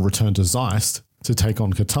McLeod never returned to Zeist to take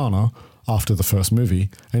on Katana after the first movie,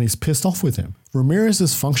 and he's pissed off with him.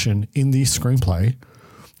 Ramirez's function in the screenplay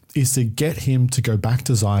is to get him to go back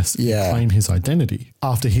to Zeist and claim his identity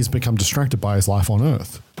after he's become distracted by his life on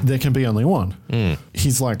Earth. There can be only one.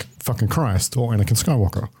 He's like fucking Christ or Anakin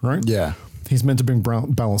Skywalker, right? Yeah. He's meant to bring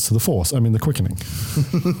balance to the Force. I mean, the Quickening.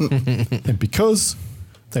 And because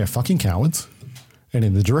they are fucking cowards, and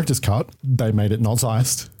in the director's cut, they made it not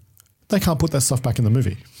Zeist, they can't put that stuff back in the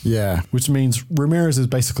movie. Yeah. Which means Ramirez is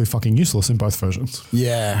basically fucking useless in both versions.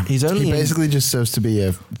 Yeah. He basically just serves to be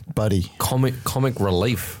a buddy. Comic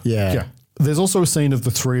relief. Yeah. Yeah. There's also a scene of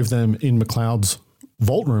the three of them in McLeod's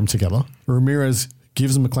vault room together. Ramirez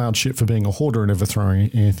gives McLeod shit for being a hoarder and never throwing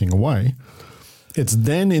anything away. It's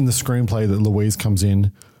then in the screenplay that Louise comes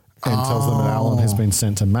in and tells them that Alan has been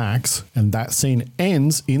sent to Max. And that scene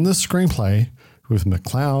ends in the screenplay with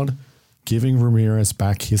McLeod giving Ramirez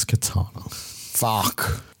back his katana.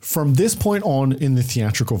 Fuck. From this point on in the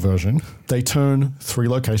theatrical version, they turn 3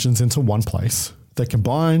 locations into one place. They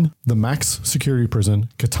combine the Max security prison,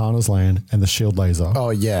 Katana's land, and the shield laser.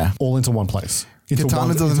 Oh, yeah. All into one place.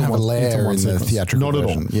 Katana doesn't have a lair in the theatrical version.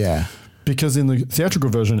 Not at all. Yeah. Because in the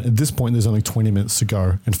theatrical version, at this point, there's only 20 minutes to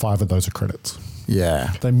go, and 5 of those are credits.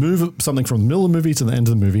 Yeah. They move something from the middle of the movie to the end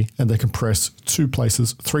of the movie, and they compress 3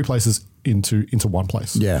 places into one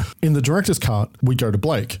place. Yeah. In the director's cut, we go to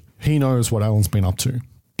Blake. He knows what Alan's been up to.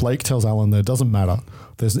 Blake tells Alan that it doesn't matter.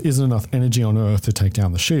 There isn't enough energy on Earth to take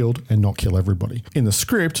down the shield and not kill everybody. In the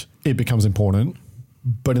script, it becomes important,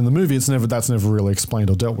 but in the movie, that's never really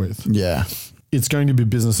explained or dealt with. Yeah. It's going to be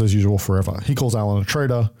business as usual forever. He calls Alan a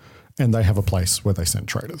traitor, and they have a place where they send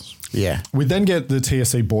traitors. Yeah. We then get the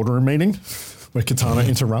TSC boardroom meeting where Katana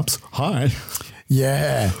interrupts. Hi.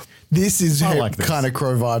 Yeah. This is like this. kind of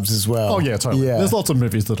Crow vibes as well. Oh, yeah, totally. Yeah. There's lots of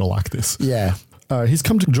movies that are like this. Yeah. He's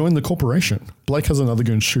come to join the corporation. Blake has another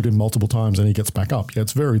goon shoot him multiple times and he gets back up. Yeah,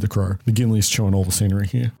 it's very The Crow. McGinley's chewing all the scenery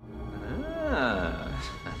here.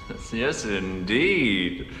 Yes,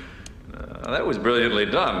 indeed. That was brilliantly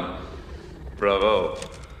done. Bravo.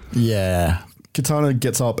 Yeah. Katana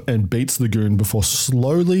gets up and beats the goon before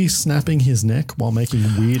slowly snapping his neck while making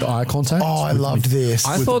weird eye contact. Oh, I loved this.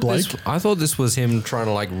 I thought this was him trying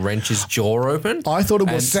to like wrench his jaw open. I thought it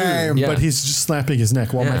was same, but he's just snapping his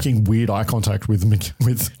neck while making weird eye contact with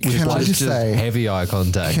Can I just say heavy eye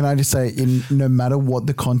contact? Can I just say, no matter what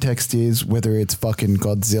the context is, whether it's fucking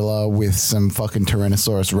Godzilla with some fucking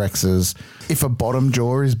Tyrannosaurus Rexes, if a bottom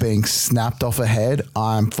jaw is being snapped off a head,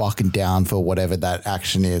 I'm fucking down for whatever that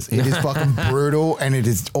action is. It is fucking brutal and it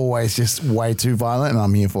is always just way too violent and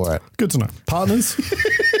I'm here for it. Good to know. Partners.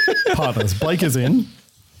 Blake is in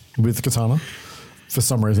with Katana for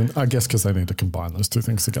some reason. I guess because they need to combine those two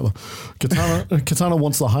things together. Katana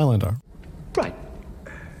wants the Highlander. Right.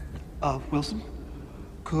 Wilson,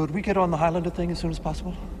 could we get on the Highlander thing as soon as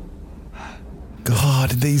possible? God,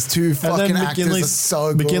 these two fucking actors are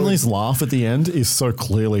so good. McGinley's laugh at the end is so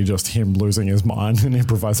clearly just him losing his mind in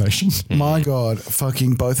improvisation. My God,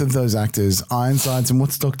 fucking both of those actors, Ironsides, and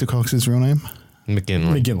what's Dr. Cox's real name?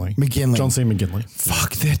 McGinley. John C. McGinley.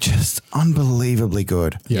 Fuck, they're just unbelievably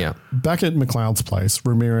good. Yeah. Back at McLeod's place,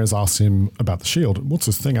 Ramirez asks him about the shield. What's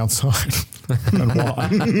this thing outside? And why?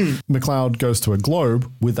 McLeod goes to a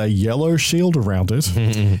globe with a yellow shield around it.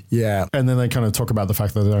 Yeah. And then they kind of talk about the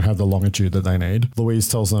fact that they don't have the longitude that they need. Louise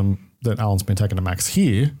tells them that Alan's been taken to Max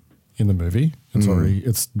here in the movie. We've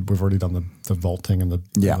already done the vault thing in the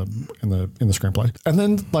screenplay. And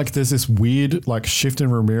then like there's this weird like shift in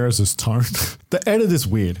Ramirez's tone. The edit is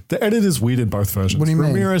weird. The edit is weird in both versions. What do you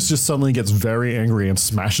mean? Ramirez just suddenly gets very angry and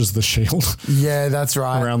smashes the shield. Yeah, that's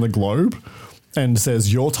right. Around the globe and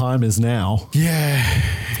says, "Your time is now." Yeah.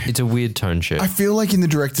 It's a weird tone shift. I feel like in the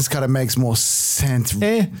director's cut it makes more sense.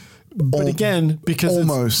 But again, because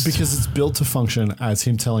it's built to function as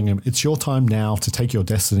him telling him, it's your time now to take your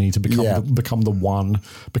destiny to become the one,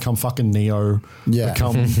 become fucking Neo,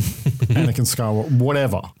 become Anakin Skywalker,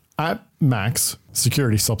 whatever. At Max,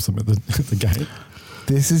 security stops them at the gate.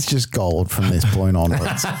 This is just gold from this point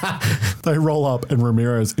onwards. They roll up and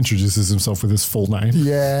Ramirez introduces himself with his full name.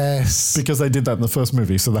 Yes. Because they did that in the first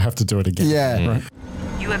movie, so they have to do it again. Yeah. Right?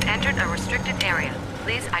 You have entered a restricted area.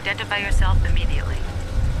 Please identify yourself immediately.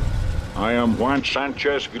 I am Juan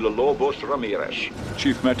Sanchez Villalobos Ramirez,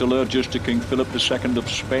 Chief Metallurgist to King Philip II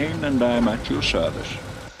of Spain, and I am at your service.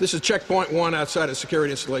 This is Checkpoint 1 outside of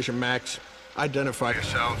Security Installation Max. Identify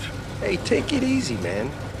yourselves. Hey, take it easy,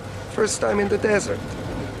 man. First time in the desert.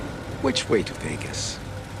 Which way to Vegas?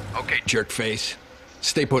 Okay, jerk face.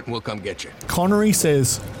 Stay put and we'll come get you. Connery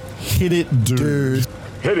says, "Hit it, dude."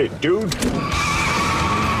 Hit it, dude.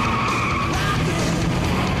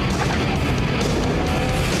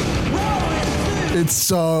 It's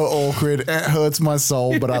so awkward. It hurts my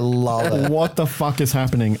soul, but I love it. What the fuck is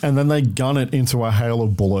happening? And then they gun it into a hail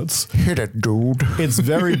of bullets. Hit it, dude. It's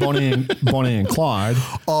very Bonnie and Clyde.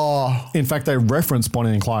 Oh. In fact, they reference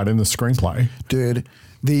Bonnie and Clyde in the screenplay. Dude,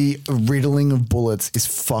 the riddling of bullets is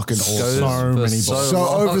fucking awesome. So many bullets. So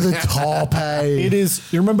over the top, hey. It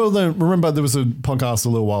is. You remember there was a podcast a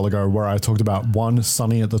little while ago where I talked about one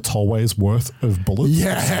Sonny at the Tollway's worth of bullets.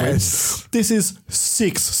 Yes. Squibs. This is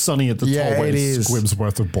 6 Sonny at the Tollway's squibs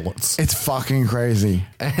worth of bullets. It's fucking crazy.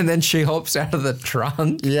 And then she hops out of the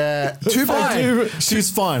trunk. Yeah. Too bad.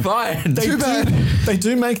 She's fine. Too bad. They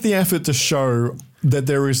do make the effort to show that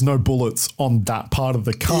there is no bullets on that part of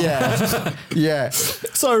the car. Yeah. Yeah.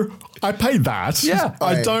 So I paid that. Yeah.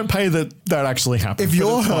 I don't pay that actually happened. If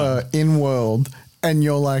you're her in world and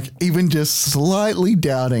you're like even just slightly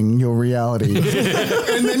doubting your reality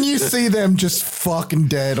and then you see them just fucking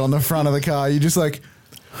dead on the front of the car, you're just like,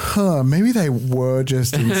 maybe they were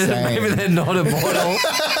just insane. Maybe they're not immortal.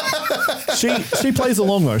 She plays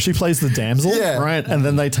along though. She plays the damsel, right? And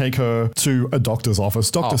then they take her to a doctor's office.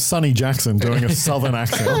 Dr. Sonny Jackson doing a southern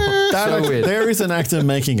accent. Weird. There is an actor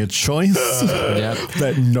making a choice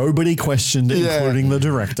that nobody questioned, including the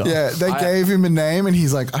director. Yeah, they gave him a name and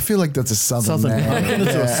he's like, I feel like that's a southern name. I'm going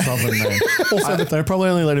to do a southern name. Also, they probably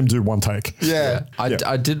only let him do one take. Yeah.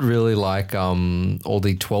 I did really like all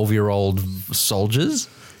the 12-year-old soldiers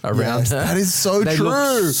around her. That is so they true.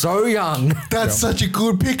 Looked so young. That's such a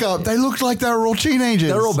good pickup. They looked like they were all teenagers.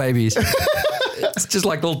 They're all babies. It's just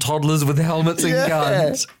like little toddlers with helmets and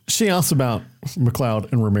guns. She asks about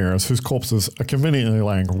McLeod and Ramirez, whose corpses are conveniently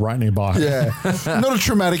laying right nearby. Yeah. Not a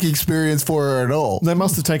traumatic experience for her at all. They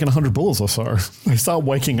must have taken 100 bullets or so. They start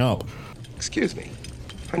waking up. Excuse me.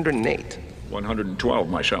 108. 112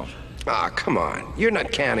 myself. Ah, come on. You're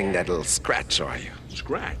not counting that little scratch, are you?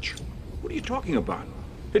 Scratch? What are you talking about?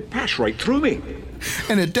 It passed right through me.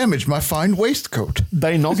 And it damaged my fine waistcoat.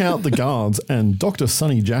 They knock out the guards and Dr.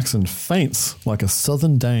 Sonny Jackson faints like a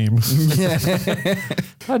southern dame.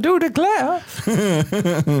 I do declare.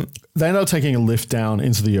 They end up taking a lift down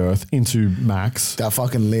into the earth, into Max. That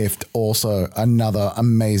fucking lift, also another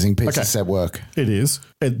amazing piece of set work. It is.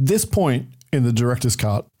 At this point in the director's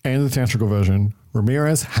cut and the theatrical version,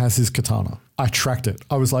 Ramirez has his katana. I tracked it.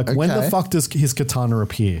 I was like, when the fuck does his katana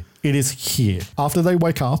appear? It is here. After they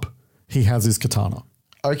wake up, he has his katana.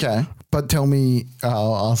 Okay. But tell me,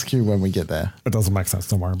 I'll ask you when we get there. It doesn't make sense.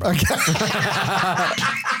 Don't worry about it.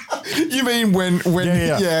 You mean when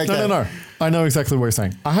Yeah. okay. No. I know exactly what you're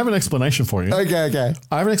saying. I have an explanation for you. Okay.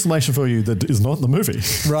 I have an explanation for you that is not in the movie.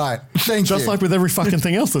 Right. Thank you. Just like with every fucking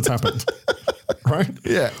thing else that's happened. Right?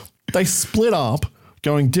 Yeah. They split up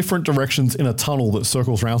going different directions in a tunnel that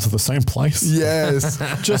circles around to the same place. Yes.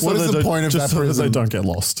 Just What so is they the point of that so that prison? they don't get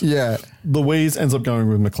lost. Yeah. Louise ends up going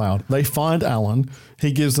with McLeod. They find Alan.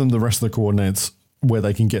 He gives them the rest of the coordinates where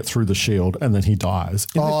they can get through the shield, and then he dies.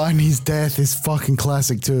 And his death is fucking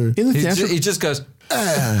classic too. In the He just goes...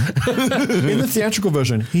 in the theatrical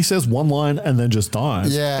version, he says one line and then just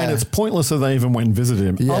dies. Yeah. And it's pointless that they even went and visited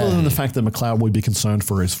him, Yeah. other than the fact that McLeod would be concerned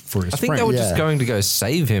for his I think friend. they were just going to go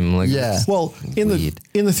save him. Like, Well, in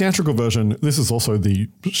the theatrical version, this is also the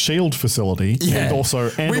shield facility, and also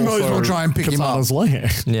we might as well try and pick him up. Katana's lair.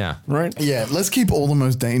 Yeah. Right? Yeah, let's keep all the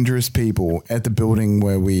most dangerous people at the building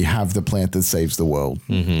where we have the plant that saves the world.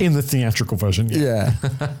 In the theatrical version, Yeah.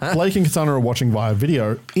 Blake and Katana are watching via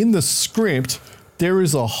video. In the script, there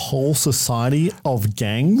is a whole society of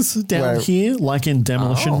gangs down here, like in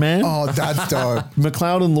Demolition Man. Oh, that's dope.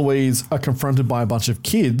 McLeod and Louise are confronted by a bunch of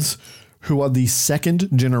kids who are the second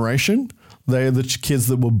generation. They are the kids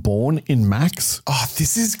that were born in Max. Oh,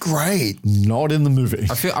 this is great. Not in the movie.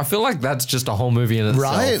 I feel like that's just a whole movie in itself.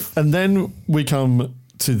 Right? And then we come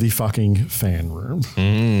to the fucking fan room.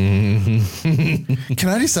 Can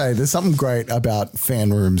I just say, there's something great about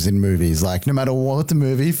fan rooms in movies. Like, no matter what the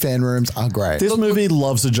movie, fan rooms are great. This movie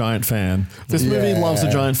loves a giant fan. This movie loves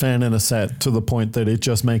a giant fan in a set to the point that it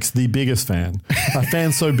just makes the biggest fan. A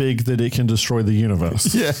fan so big that it can destroy the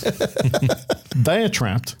universe. Yeah. They are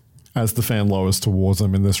trapped as the fan lowers towards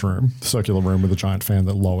them in this room, circular room with a giant fan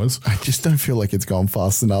that lowers. I just don't feel like it's gone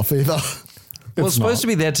fast enough either. Well, it's supposed to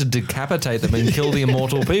be there to decapitate them and kill the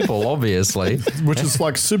immortal people, obviously. Which is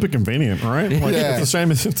like super convenient, right? Like, it's a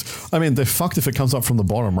shame. I mean, they're fucked if it comes up from the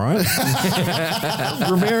bottom, right?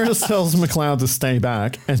 Ramirez tells McLeod to stay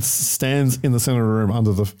back and stands in the center of the room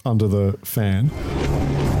under the fan.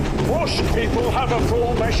 Most people have a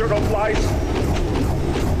full measure of life.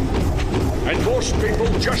 And most people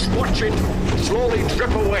just watch it slowly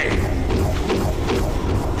drip away.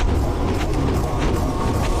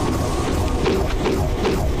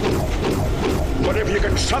 But if you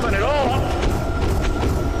can summon it all up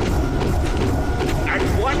at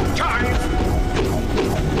one time,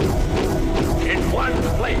 in one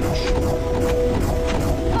place,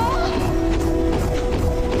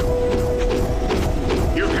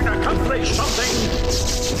 you can accomplish something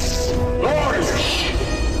glorious.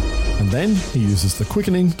 And then he uses the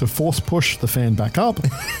quickening to force push the fan back up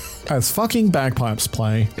as fucking bagpipes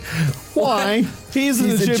play. Why? He's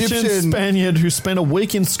an Egyptian Spaniard who spent a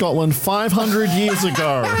week in Scotland 500 years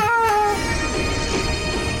ago.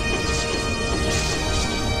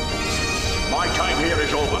 My time here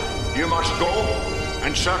is over. You must go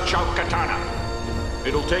and search out Katana.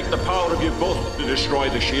 It'll take the power of you both to destroy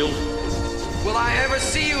the shield. Will I ever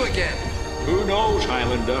see you again? Who knows,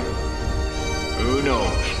 Highlander? Who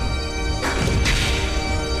knows?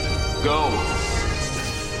 Go.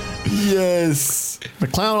 Yes.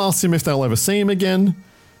 McLeod asks him if they'll ever see him again.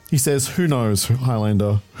 He says, "Who knows,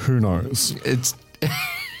 Highlander? Who knows?" It's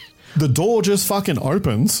the door just fucking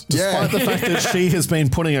opens, despite the fact that she has been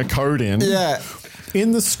putting a code in. Yeah.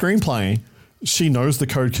 In the screenplay, she knows the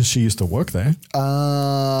code because she used to work there.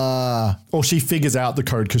 Or she figures out the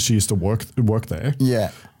code because she used to work there.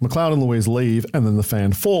 Yeah. McLeod and Louise leave, and then the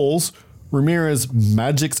fan falls. Ramirez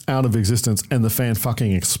magics out of existence, and the fan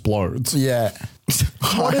fucking explodes. Yeah.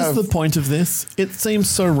 What is the point of this? It seems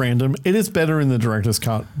so random. It is better in the director's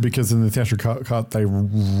cut because in the theatrical cut, they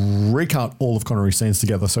recut all of Connery's scenes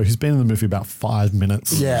together. So he's been in the movie about 5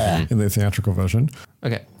 minutes in the theatrical version.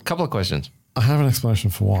 Okay, a couple of questions. I have an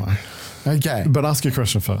explanation for why. Okay. But ask your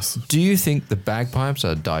question first. Do you think the bagpipes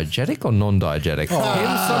are diegetic or non-diegetic?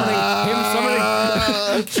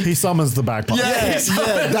 He summons the bagpipes. Yes,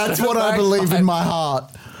 yeah, that's what I believe in my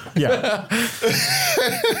heart. Yeah.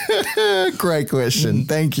 Great question.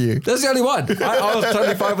 Thank you. That's the only one. I was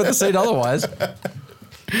totally fine with the scene otherwise.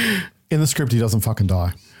 In the script, he doesn't fucking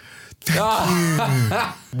die.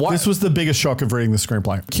 This was the biggest shock of reading the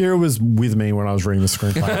screenplay. Kira was with me when I was reading the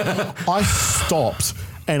screenplay. I stopped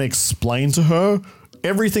and explained to her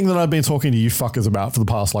everything that I've been talking to you fuckers about for the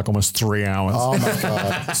past like almost 3 hours. Oh my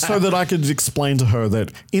God. So that I could explain to her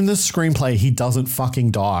that in the screenplay, he doesn't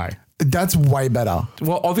fucking die. That's way better.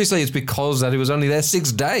 Well, obviously it's because that he was only there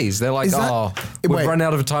 6 days. They're like, we've run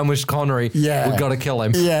out of time with Connery. Yeah. We've got to kill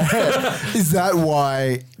him. Yeah. Is that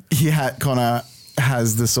why Connor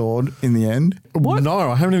has the sword in the end? What? No,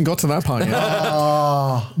 I haven't even got to that part yet.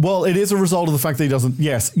 Well, it is a result of the fact that he doesn't.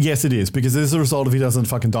 Yes, it is, because it is a result of he doesn't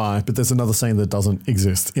fucking die. But there's another scene that doesn't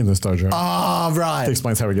exist in this dojo. Right. That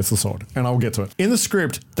explains how he gets the sword, and I'll get to it. In the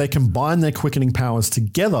script, they combine their quickening powers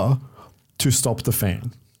together to stop the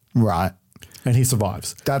fan. Right. and he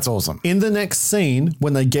survives. That's awesome. In the next scene,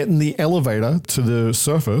 when they get in the elevator to the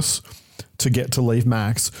surface to leave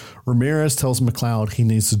Max, Ramirez tells McLeod he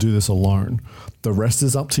needs to do this alone. The rest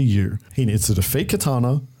is up to you. He needs to defeat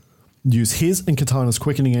Katana, use his and Katana's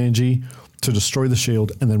quickening energy to destroy the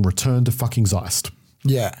shield, and then return to fucking Zeist.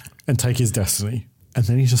 Yeah. And take his destiny. And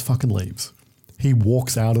then he just fucking leaves. He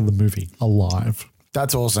walks out of the movie alive.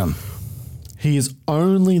 That's awesome. He is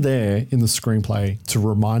only there in the screenplay to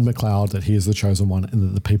remind McLeod that he is the chosen one and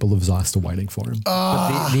that the people of Zeist are waiting for him.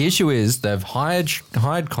 But the issue is they've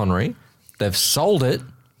hired Connery, they've sold it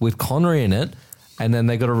with Connery in it, and then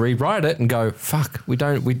they got to rewrite it and go, fuck, we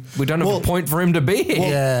don't have a point for him to be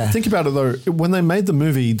here. Think about it though. When they made the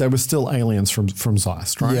movie, they were still aliens from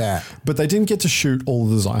Zeist, right? Yeah. But they didn't get to shoot all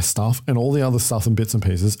of the Zeist stuff and all the other stuff in bits and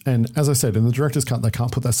pieces. And as I said, in the director's cut, they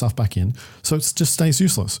can't put that stuff back in. So it just stays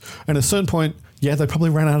useless. And at a certain point, yeah, they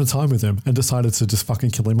probably ran out of time with him and decided to just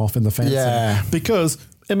fucking kill him off in the fan scene. Because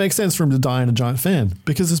it makes sense for him to die in a giant fan,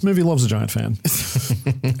 because this movie loves a giant fan.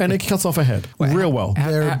 And it cuts off a head real well.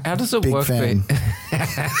 How does it work?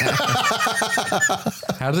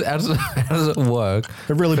 How does it work?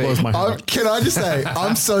 It really blows my head. Can I just say,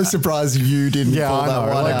 I'm so surprised you didn't pull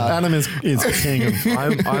that one out. Adam is king of.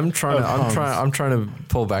 I'm trying to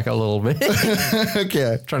pull back a little bit.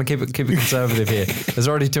 Okay. Trying to keep it conservative here. There's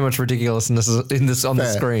already too much ridiculousness in this on the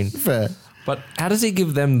screen. Fair. But how does he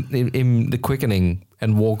give them the quickening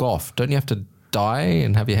and walk off? Don't you have to die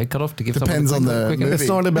and have your head cut off to give Depends someone on the quickening? It's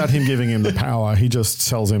not about him giving him the power. He just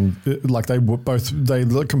tells him, like, they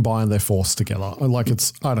combine their force together. Like,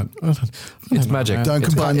 it's magic. Man. Don't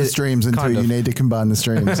combine the streams until you need to combine the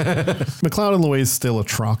streams. McLeod and Louise steal a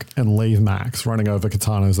truck and leave Max running over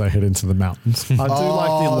Katana as they head into the mountains. I do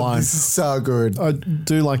like the line. This is so good. I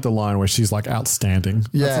do like the line where she's like outstanding.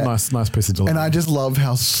 Yeah. That's a nice piece of delivery. And I just love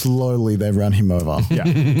how slowly they run him over. Yeah.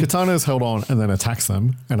 Katana is held on and then attacks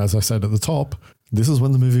them. And as I said at the top, this is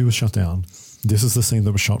when the movie was shut down. This is the scene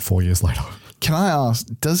that was shot 4 years later. Can I ask,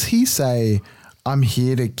 does he say, I'm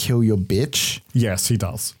here to kill your bitch? Yes, he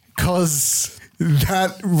does. Because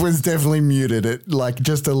that was definitely muted it, like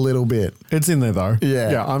just a little bit. It's in there though.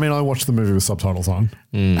 Yeah. Yeah, I mean, I watched the movie with subtitles on.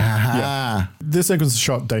 Yeah. This sequence is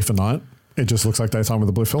shot day for night. It just looks like daytime with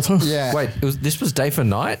a blue filter. Yeah. Wait, this was day for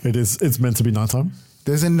night? It is. It's meant to be nighttime.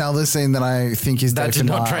 There's another scene that I think is day for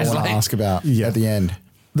night I want to ask about at the end.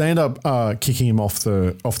 They end up kicking him off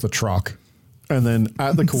the truck, and then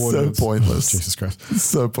at the coordinates. So pointless. Jesus Christ,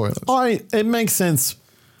 so pointless. It makes sense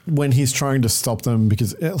when he's trying to stop them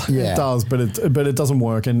because it does, but it doesn't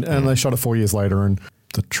work. And they shot it 4 years later, and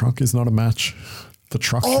the truck is not a match. The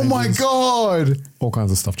truck. Oh my God! All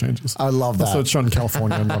kinds of stuff changes. I love that. So it's shot in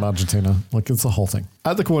California and not Argentina. Like, it's the whole thing.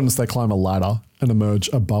 At the coordinates, they climb a ladder and emerge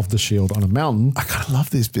above the shield on a mountain. I kind of love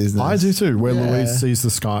this business. I do too. Where Louise sees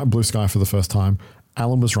the blue sky for the first time.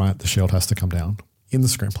 Alan was right. The shield has to come down in the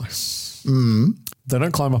screenplay. They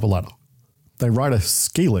don't climb up a ladder. They ride a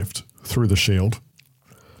ski lift through the shield.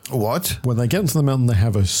 What? When they get into the mountain, they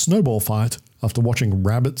have a snowball fight after watching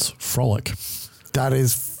rabbits frolic. That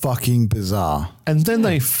is fucking bizarre. And then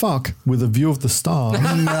they fuck with a view of the stars.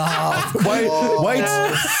 No. Wait.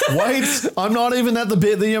 I'm not even at the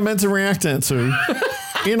bit that you're meant to react to.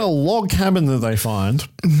 In a log cabin that they find.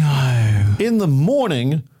 No. In the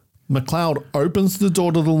morning, McLeod opens the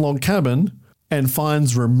door to the log cabin and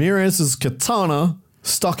finds Ramirez's katana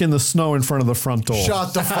stuck in the snow in front of the front door.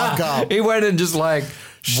 Shut the fuck up. He went and just like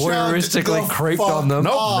voyeuristically creeped on them.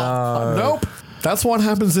 Nope. That's what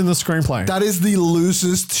happens in the screenplay. That is the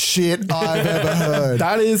loosest shit I've ever heard.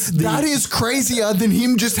 That is crazier than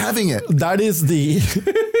him just having it. That is the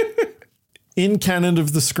in canon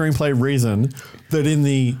of the screenplay reason that in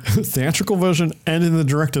the theatrical version and in the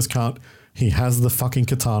director's cut, he has the fucking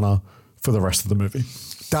katana for the rest of the movie.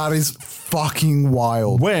 That is fucking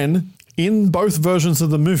wild. When in both versions of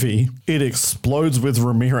the movie, it explodes with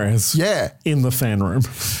Ramirez in the fan room.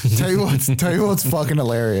 Tell you what's fucking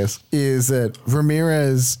hilarious is that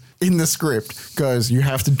Ramirez in the script goes, you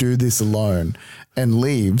have to do this alone, and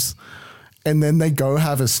leaves. And then they go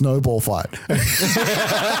have a snowball fight. And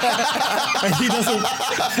he doesn't,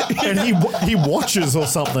 and he watches or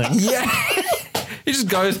something. Yeah. He just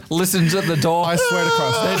goes, listens at the door. I swear to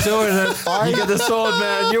Christ. They're doing it. You get the sword,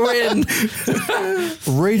 man. You win.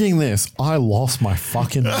 Reading this, I lost my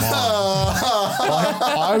fucking mind.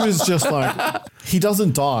 I was just like, he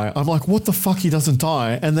doesn't die. I'm like, what the fuck? He doesn't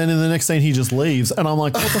die. And then in the next scene, he just leaves. And I'm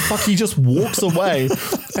like, what the fuck? He just walks away.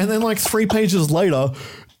 And then like 3 pages later,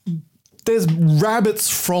 There's rabbits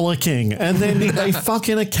frolicking, and then they fuck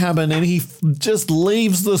in a cabin, and he just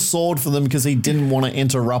leaves the sword for them because he didn't want to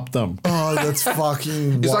interrupt them. Oh, that's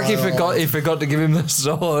fucking It's wild. like he forgot to give him the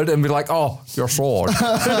sword and be like, oh, your sword.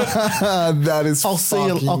 That is I'll see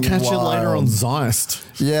you. I'll catch you later on Zeist.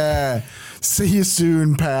 Yeah. See you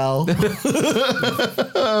soon, pal.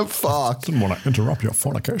 Fuck. Didn't want to interrupt your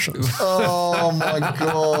fornication. Oh my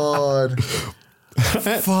god.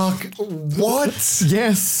 Fuck. What?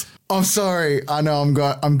 Yes. I'm sorry. I know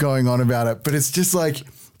I'm going on about it, but it's just like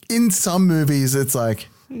in some movies, it's like,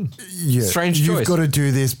 yeah, Strange you've choice. got to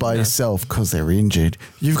do this by yourself because they're injured.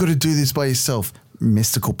 You've got to do this by yourself.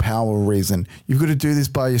 Mystical power reason. You've got to do this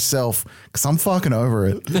by yourself because I'm fucking over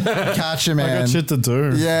it. Catch you, man. I got shit to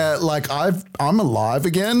do. Yeah, like I'm alive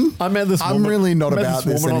again. I met this. I'm woman, really not met about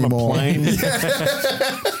this this woman anymore. on a plane.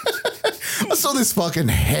 I saw this fucking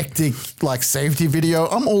hectic like safety video.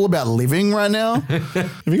 I'm all about living right now.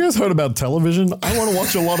 Have you guys heard about television? I want to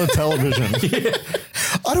watch a lot of television.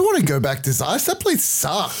 I don't want to go back to Zeist. That place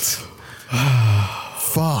sucked.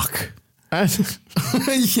 Fuck.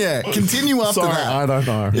 Yeah, continue after Sorry, that. I don't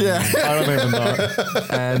know. Yeah. I don't even know.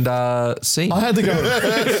 And see. I had to go,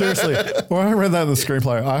 seriously, when I read that in the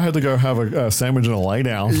screenplay, I had to go have a sandwich and a lay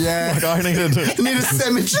down. Yeah. Like I needed to. Need a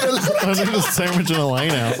sandwich. I need a sandwich and a lay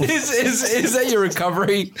down. Is that your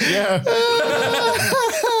recovery? Yeah.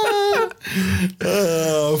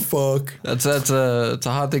 Oh, fuck. It's a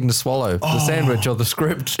hard thing to swallow. The sandwich or the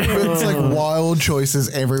script. But it's like wild choices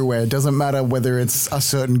everywhere. It doesn't matter whether it's a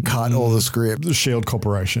certain cut or the script. The Shield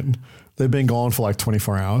Corporation. They've been gone for like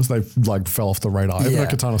 24 hours. They like fell off the radar. Even though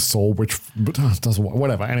Katana saw, which doesn't,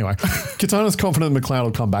 whatever. Anyway, Katana's confident McLeod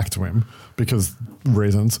will come back to him because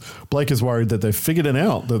reasons. Blake is worried that they've figured it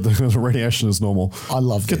out, that the radiation is normal. I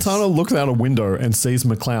love this. Katana looks out a window and sees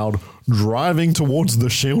McLeod driving towards the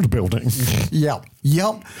Shield building. Yep.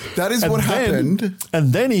 That is what happened.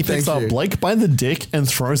 And then he picks Thank up you. Blake by the dick and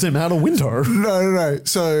throws him out a window. No.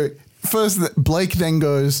 So first, Blake then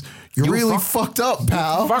goes, "You're really fucked up,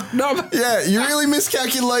 pal. Fucked up. Yeah, you really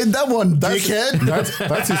miscalculated that one, dickhead."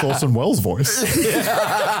 That's his Orson Welles voice.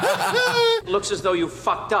 Looks as though you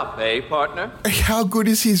fucked up, eh, partner? How good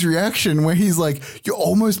is his reaction where he's like, you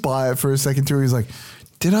almost buy it for a second through. He's like,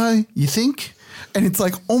 did I? You think? And it's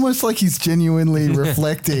like almost like he's genuinely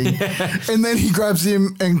reflecting. And then he grabs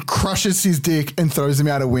him and crushes his dick and throws him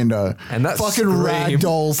out a window. And that fucking scream.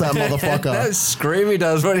 ragdolls that motherfucker. That scream he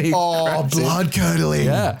does when he cracks it. blood curdling.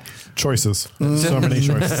 Yeah. Choices. So many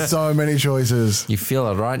choices. So many choices. You feel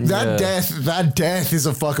it, right? That death is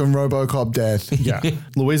a fucking RoboCop death. Yeah.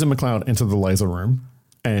 Louise and McLeod enter the laser room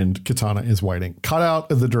and Katana is waiting. Cut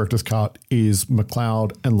out of the director's cut is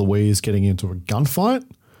McLeod and Louise getting into a gunfight,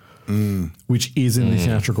 which is in the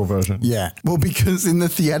theatrical version. Yeah. Well, because in the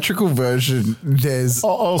theatrical version, there's it's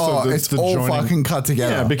the all joining- fucking cut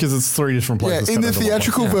together. Yeah, because it's three different places. Yeah, in cut the into one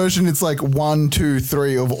theatrical place. version, it's like 1, 2,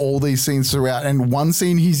 3 of all these scenes throughout, and one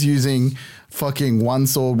scene he's using fucking one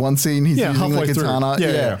sword, one scene he's using halfway the through. katana.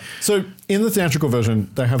 Yeah. So in the theatrical version,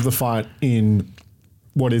 they have the fight in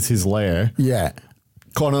what is his lair. Yeah.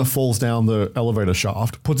 Connor falls down the elevator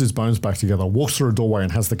shaft, puts his bones back together, walks through a doorway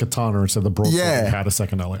and has the katana instead of the broadsword Yeah. he had a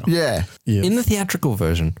second earlier. Yeah. In the theatrical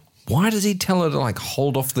version, why does he tell her to like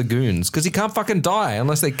hold off the goons? Because he can't fucking die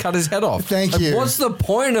unless they cut his head off. Thank Like, you. What's the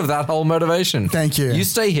point of that whole motivation? Thank you. You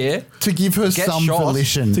stay here To give her Get some shot.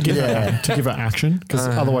 volition. To give her action, because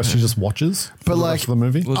otherwise she just watches. But for the like rest of the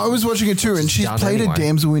movie. I was watching it too, and she's done played anyway. a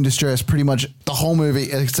damsel in distress pretty much the whole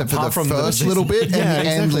movie, except Apart for from the the- first little bit and the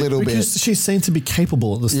end little because bit. she's seen to be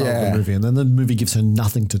capable at the start of Yeah. the movie, and then the movie gives her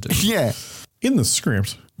nothing to do. Yeah. In the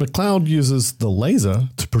script, McLeod uses the laser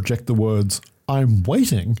to project the words "I'm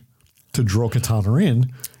waiting" to draw Katana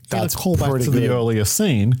in. That's a callback pretty to good. the earlier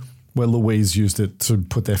scene where Louise used it to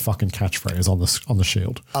put their fucking catchphrase on the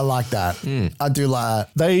shield. I like that. I do like that.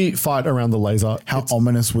 They fight around the laser. How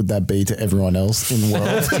ominous would that be to everyone else in the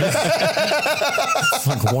world? It's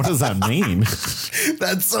like, what does that mean?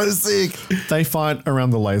 That's so sick. They fight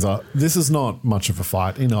around the laser. This is not much of a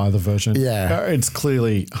fight in either version. Yeah. It's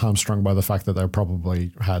clearly hamstrung by the fact that they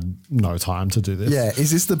probably had no time to do this. Yeah.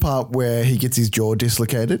 Is this the part where he gets his jaw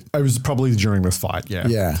dislocated? It was probably during this fight, yeah.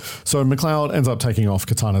 Yeah. So McLeod ends up taking off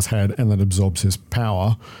Katana's head and then absorbs his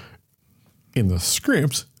power. In the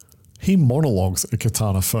script, he monologues a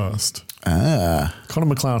Katana first. Ah.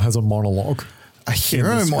 Connor McLeod has a monologue. A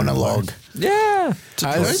hero in the screenplay. monologue. Yeah.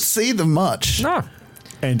 I don't see them much. No.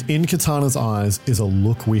 And in Katana's eyes is a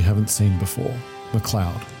look we haven't seen before.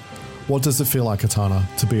 McLeod. What does it feel like, Katana,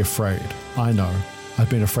 to be afraid? I know. I've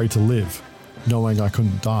been afraid to live, knowing I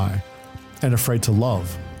couldn't die, and afraid to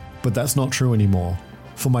love. But that's not true anymore.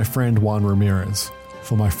 For my friend Juan Ramirez,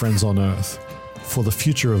 for my friends on Earth, for the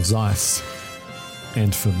future of Zeiss,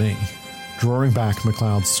 and for me. Drawing back,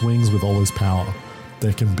 McLeod swings with all his power.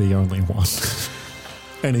 There can be only one.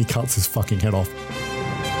 And he cuts his fucking head off.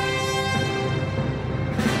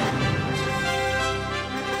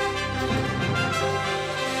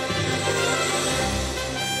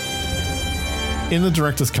 In the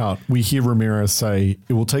director's cut, we hear Ramirez say,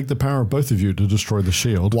 "It will take the power of both of you to destroy the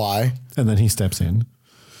shield." Why? And then he steps in.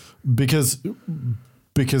 Because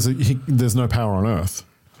there's no power on Earth.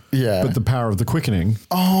 Yeah. But the power of the quickening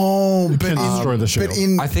can destroy the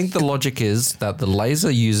shield. I think the logic is that the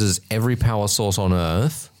laser uses every power source on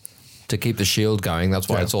Earth to keep the shield going. That's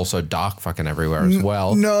why it's also dark fucking everywhere as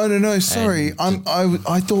well. No. Sorry.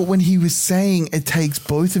 I thought when he was saying it takes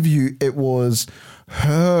both of you, it was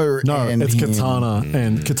her. No, and it's him. Katana.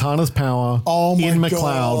 And Katana's power in McLeod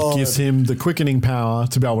God. gives him the quickening power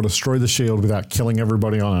to be able to destroy the shield without killing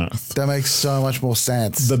everybody on Earth. That makes so much more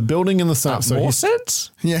sense. The building in the satellite... More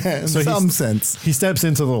sense? Yeah, sense. He steps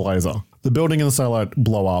into the laser. The building and the satellite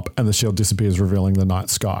blow up and the shield disappears, revealing the night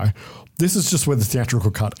sky. This is just where the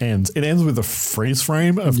theatrical cut ends. It ends with a freeze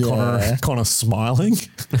frame of Connor smiling.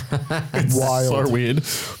 It's wild. So weird.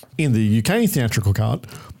 In the UK theatrical cut,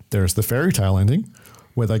 there's the fairy tale ending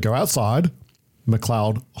where they go outside,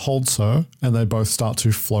 McLeod holds her, and they both start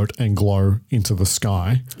to float and glow into the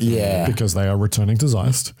sky. Yeah. Because they are returning to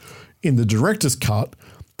Zeist. In the director's cut,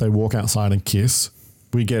 they walk outside and kiss.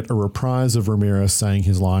 We get a reprise of Ramirez saying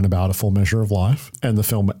his line about a full measure of life, and the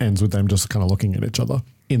film ends with them just kind of looking at each other.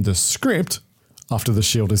 In the script, after the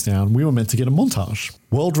shield is down, we were meant to get a montage.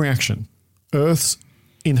 World reaction. Earth's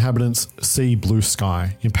inhabitants see blue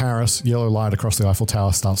sky. In Paris, yellow light across the Eiffel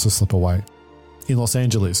Tower starts to slip away. In Los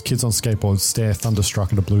Angeles, kids on skateboards stare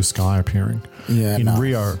thunderstruck at a blue sky appearing. In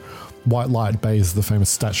Rio, white light bathes the famous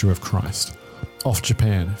statue of Christ. Off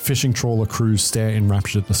Japan, fishing trawler crews stare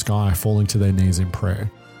enraptured at the sky, falling to their knees in prayer.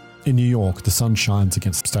 In New York, the sun shines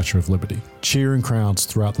against the Statue of Liberty. Cheering crowds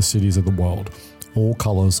throughout the cities of the world. All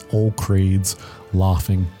colours, all creeds,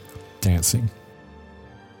 laughing, dancing.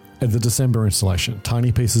 At the December installation,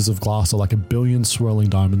 tiny pieces of glass are like a billion swirling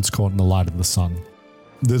diamonds caught in the light of the sun.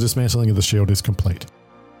 The dismantling of the shield is complete.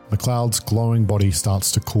 McLeod's glowing body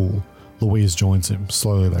starts to cool. Louise joins him.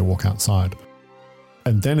 Slowly they walk outside.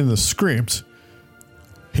 And then in the script,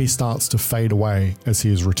 he starts to fade away as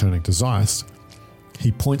he is returning to Zeist.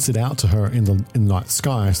 He points it out to her in the night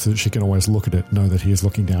sky so that she can always look at it, know that he is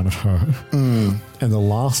looking down at her. And the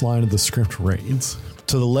last line of the script reads,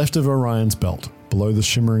 "To the left of Orion's belt, below the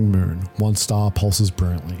shimmering moon, one star pulses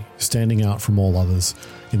brilliantly, standing out from all others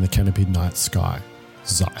in the canopied night sky.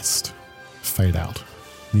 Zeist." Fade out.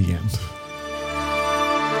 The end.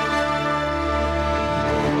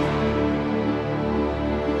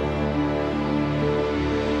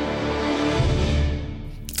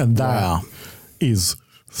 And that is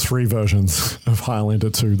 3 versions of Highlander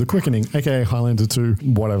 2, The Quickening, aka Highlander 2,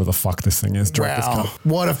 whatever the fuck this thing is. Director's cut.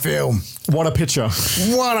 What a film. What a picture.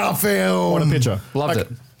 What a film. What a picture. Loved it.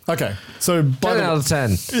 Okay, so 10 out of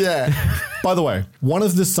 10. Yeah. By the way, one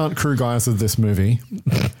of the stunt crew guys of this movie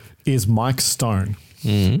is Mike Stone.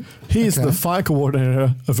 He is the fight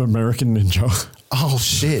coordinator of American Ninja. Oh,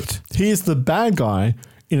 shit. He is the bad guy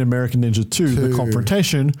in American Ninja 2, The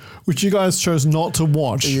Confrontation, which you guys chose not to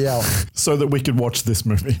watch so that we could watch this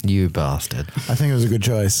movie. You bastard. I think it was a good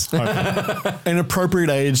choice. An appropriate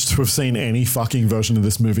age to have seen any fucking version of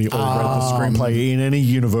this movie or read the screenplay in any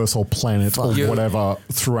universe or planet or whatever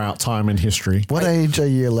throughout time and history. What age are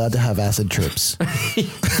you allowed to have acid trips?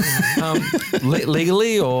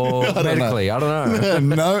 Legally or medically? I don't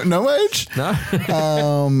know. No age? No.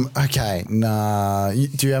 Okay. Nah.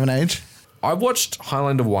 Do you have an age? I watched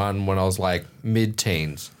Highlander 1 when I was like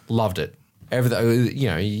mid-teens. Loved it. Everything, you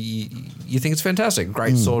know, you think it's fantastic.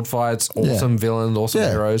 Great sword fights, awesome villains, awesome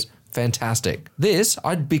heroes. Fantastic. This,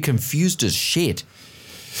 I'd be confused as shit.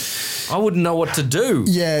 I wouldn't know what to do.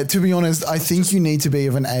 Yeah, to be honest, I think you need to be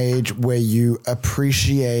of an age where you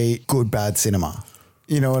appreciate good, bad cinema.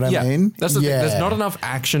 You know what I mean? That's the thing. There's not enough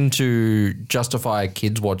action to justify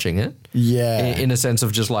kids watching it. Yeah. In a sense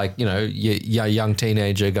of just like, you know, you're a young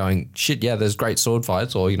teenager going, shit, yeah, there's great sword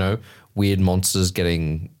fights or, you know, weird monsters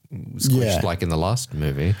getting squished like in the last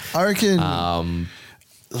movie. I reckon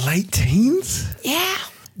late teens? Yeah.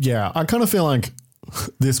 Yeah, I kind of feel like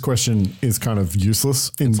this question is kind of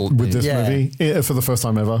useless with this movie for the first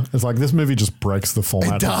time ever. It's like this movie just breaks the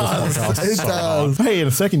format of this podcast. It does. Hey, in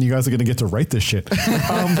a second, you guys are going to get to rate this shit.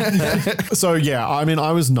 So, yeah, I mean,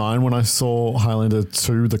 I was 9 when I saw Highlander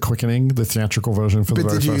 2, The Quickening, the theatrical version for the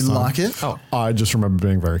very first time. But did you like it? Oh, I just remember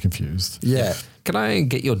being very confused. Yeah. Can I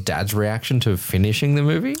get your dad's reaction to finishing the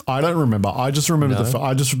movie? I don't remember. I just remember No?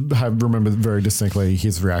 I just have remembered very distinctly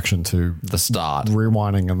his reaction to the start,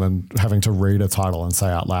 rewinding, and then having to read a title and say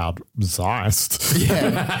out loud, "Zeist."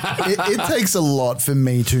 Yeah, it takes a lot for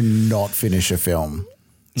me to not finish a film.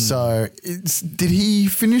 So, did he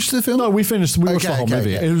finish the film? No, we finished. We watched the whole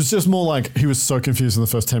movie. Okay. It was just more like he was so confused in the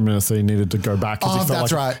first 10 minutes that he needed to go back. Oh, he felt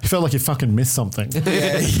that's like, right. He felt like he fucking missed something.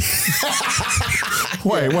 Yeah.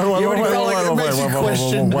 Wait. All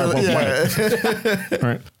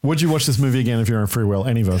right. Would you watch this movie again if you're in free will?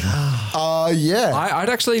 Any version? Yeah. I'd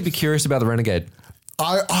actually be curious about the Renegade.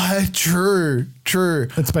 True.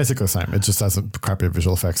 It's basically the same. It just has crappy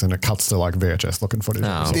visual effects and it cuts to like VHS looking footage.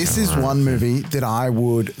 This is one movie that I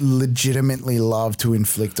would legitimately love to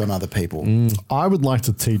inflict on other people. I would like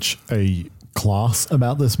to teach a class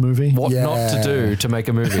about this movie. What not to do to make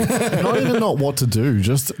a movie. Not even not what to do,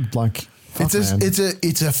 just like...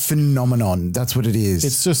 It's a phenomenon. That's what it is.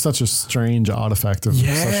 It's just such a strange artifact of such a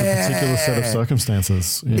particular set of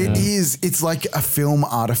circumstances. Yeah. It is. It's like a film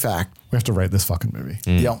artifact. We have to rate this fucking movie.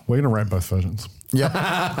 Yep. We're going to rate both versions. Yep.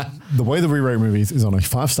 The way that we rate movies is on a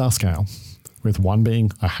 5-star scale, with 1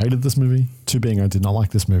 being I hated this movie, 2 being I did not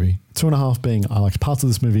like this movie, 2.5 being I liked parts of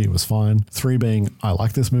this movie, it was fine, 3 being I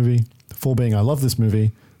like this movie, 4 being I love this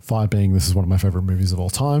movie, 5 being this is one of my favorite movies of all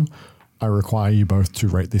time. I require you both to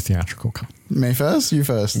rate the theatrical cut. Me first? You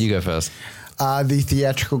first. You go first. The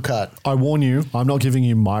theatrical cut. I warn you, I'm not giving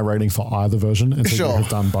you my rating for either version until Sure. you have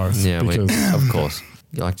done both. Yeah, because of course.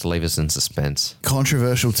 You like to leave us in suspense.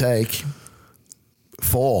 Controversial take.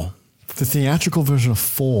 4. The theatrical version of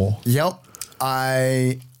 4. Yep.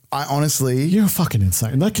 I honestly... You're fucking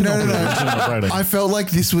insane. That cannot be a legitimate rating. I felt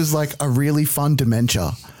like this was like a really fun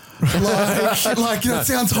dementia. like that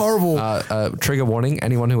sounds horrible. Trigger warning: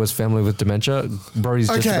 anyone who has family with dementia, Brody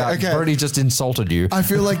just insulted you. I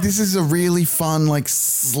feel like this is a really fun like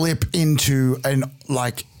slip into an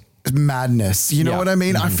like madness. You know what I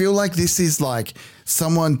mean? I feel like this is like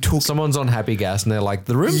someone's on happy gas and they're like,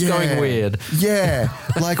 the room's going weird. Yeah.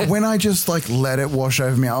 Like when I just like let it wash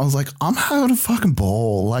over me, I was like, I'm having a fucking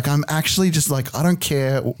ball. Like I'm actually just like, I don't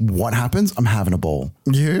care what happens. I'm having a ball.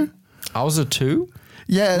 You? I was a 2.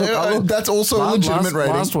 Yeah, that's also a legitimate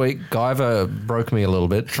rating. Last week, Guyver broke me a little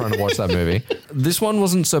bit trying to watch that movie. This one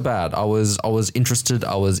wasn't so bad. I was interested.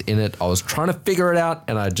 I was in it. I was trying to figure it out,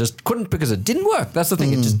 and I just couldn't because it didn't work. That's the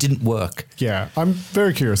thing. It just didn't work. Yeah, I'm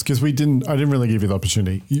very curious because I didn't really give you the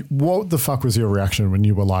opportunity. What the fuck was your reaction when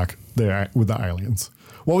you were like with the aliens?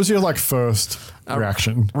 What was your like first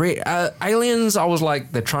reaction? Aliens, I was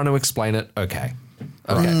like, they're trying to explain it. Okay.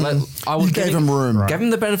 You gave him room. Gave him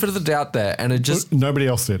the benefit of the doubt there, and it just... Nobody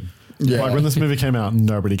else did. Yeah. Like when this movie came out,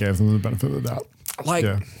 nobody gave them the benefit of the doubt. Like,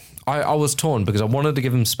 I was torn because I wanted to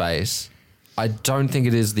give him space. I don't think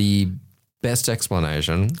it is the best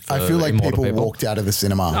explanation. I feel like people walked out of the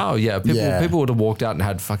cinema. Oh, yeah. People would have walked out and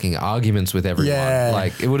had fucking arguments with everyone. Yeah.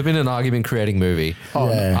 Like, it would have been an argument-creating movie.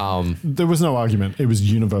 There was no argument. It was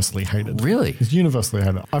universally hated. Really? It's universally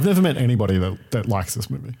hated. I've never met anybody that likes this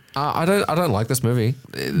movie. I don't like this movie.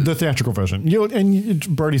 The theatrical version.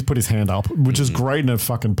 Brody's put his hand up, which is great in a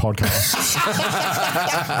fucking podcast.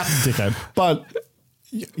 Dickhead. But...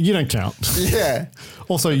 You don't count. Yeah.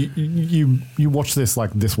 Also, you watch this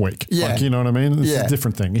like this week. Yeah. Like, you know what I mean? It's a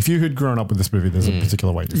different thing. If you had grown up with this movie, there's a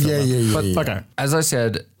particular way to feel that. But okay. As I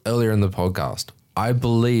said earlier in the podcast, I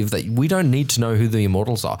believe that we don't need to know who the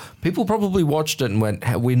immortals are. People probably watched it and went,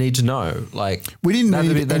 hey, we need to know. Like, we didn't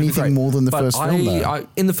need anything more than the first film, though.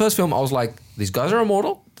 In the first film, I was like, these guys are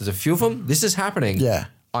immortal. There's a few of them. This is happening. Yeah.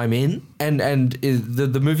 I'm in. And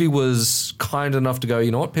the movie was kind enough to go,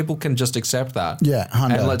 you know what? People can just accept that. Yeah,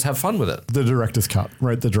 and let's have fun with it. The director's cut.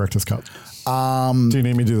 Right, the director's cut. Do you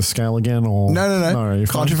need me to do the scale again? Or No.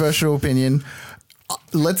 Controversial opinion.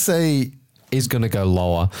 Let's say... Is going to go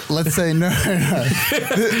lower. Let's say no.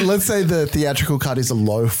 Let's say the theatrical cut is a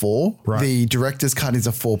low 4. Right. The director's cut is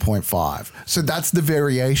a 4.5. So that's the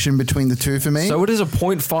variation between the two for me. So it is a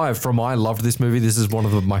 0.5 from I loved this movie. This is one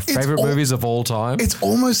of my favorite movies of all time. It's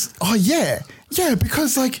almost, yeah,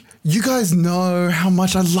 because like you guys know how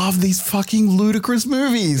much I love these fucking ludicrous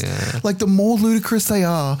movies. Yeah. Like the more ludicrous they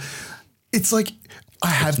are, it's like I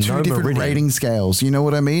have two different rating scales. You know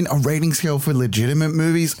what I mean? A rating scale for legitimate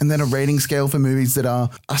movies and then a rating scale for movies that are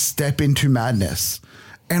a step into madness.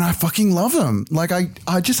 And I fucking love them. Like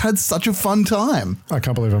I just had such a fun time. I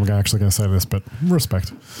can't believe I'm actually going to say this, but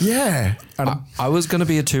respect. Yeah. I was going to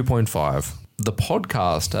be a 2.5. the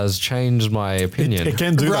podcast has changed my opinion. It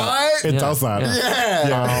can do Right? that. It does that.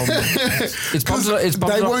 Yeah. It's bumped it up.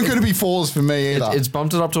 They weren't going to be 4s for me either. It's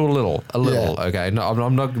bumped it up to a little. Okay, no,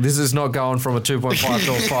 I'm not. This is not going from a 2.5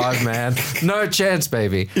 to a 5, man. No chance,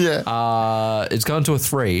 baby. Yeah. It's gone to a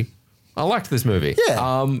 3. I liked this movie.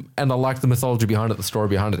 Yeah. And I liked the mythology behind it, the story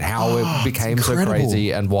behind it, how it became so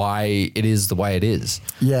crazy, and why it is the way it is.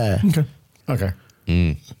 Yeah. Okay.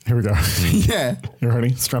 Here we go. Yeah. You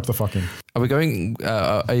ready? Strap the fucking. Are we going?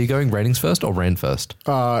 Are you going ratings first or Rand first?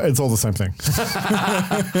 It's all the same thing.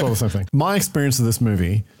 It's all the same thing. My experience of this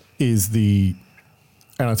movie is and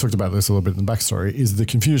I talked about this a little bit in the backstory, is the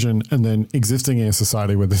confusion and then existing in a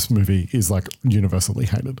society where this movie is like universally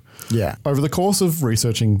hated. Yeah. Over the course of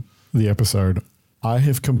researching the episode, I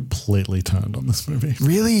have completely turned on this movie.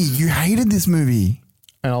 Really? You hated this movie?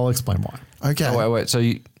 And I'll explain why. Okay. Oh, wait.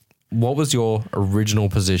 So what was your original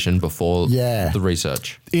position before the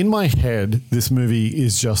research? In my head, this movie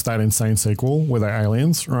is just that insane sequel where they're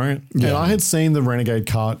aliens, right? Yeah. And I had seen the Renegade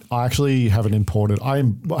cut. I actually have an imported. I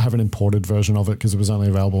have an imported version of it because it was only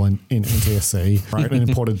available in NTSC, right? An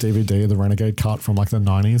imported DVD of the Renegade cut from like the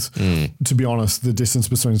 90s. To be honest, the distance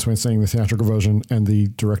between seeing the theatrical version and the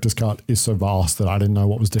director's cut is so vast that I didn't know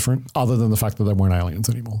what was different, other than the fact that they weren't aliens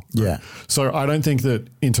anymore. Right? Yeah. So I don't think that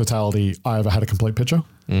in totality I ever had a complete picture.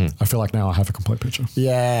 I feel like now I have a complete picture.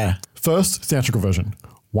 Yeah. First, theatrical version,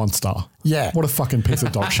 1 star. Yeah. What a fucking piece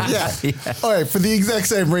of dog shit. Yeah. All right, for the exact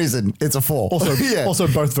same reason, it's a 4. Also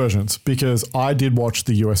both versions, because I did watch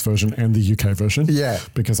the US version and the UK version. Yeah.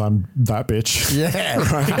 Because I'm that bitch. Yeah.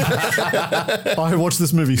 Right? I watched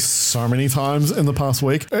this movie so many times in the past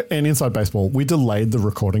week. And Inside Baseball, we delayed the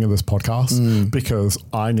recording of this podcast because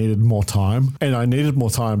I needed more time. And I needed more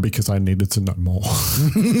time because I needed to know more.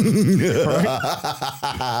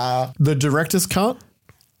 Right? The director's cut,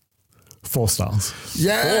 4 stars.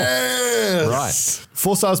 Yes. Right.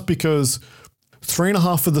 4 stars because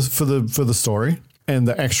 3.5 for the story, and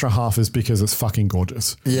the extra half is because it's fucking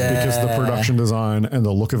gorgeous. Yeah. Because the production design and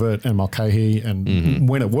the look of it and Mulcahy and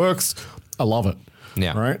when it works, I love it.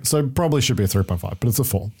 Yeah. Right. So probably should be a 3.5, but it's a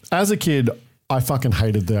 4. As a kid, I fucking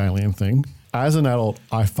hated the alien thing. As an adult,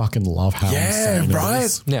 I fucking love how insane it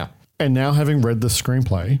is. Yeah. And now having read the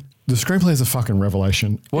screenplay is a fucking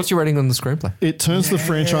revelation. What's your rating on the screenplay? It turns the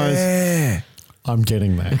franchise. I'm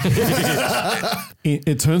getting there.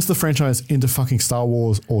 It turns the franchise into fucking Star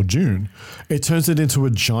Wars or Dune. It turns it into a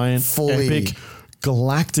giant, epic,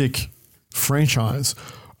 galactic franchise.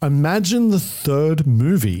 Imagine the 3rd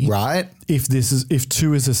movie, right? If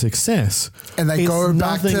 2 is a success, and they go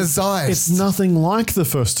back to Zeist. It's nothing like the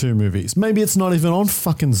first 2 movies. Maybe it's not even on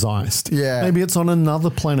fucking Zeist. Yeah. Maybe it's on another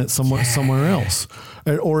planet somewhere else,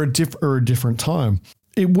 or a different time.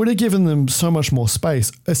 It would have given them so much more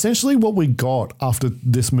space. Essentially, what we got after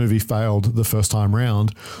this movie failed the first time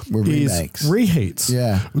round is reheats.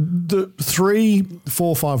 Yeah. The 3,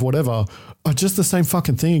 4, 5, whatever are just the same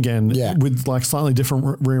fucking thing again with like slightly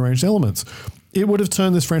different rearranged elements. It would have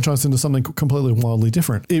turned this franchise into something completely wildly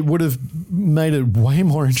different. It would have made it way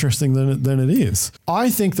more interesting than it is. I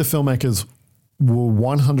think the filmmakers were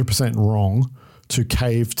 100% wrong to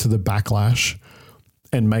cave to the backlash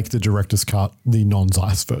and make the director's cut the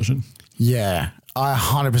non-Zeist version. Yeah, I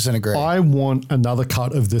 100% agree. I want another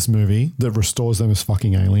cut of this movie that restores them as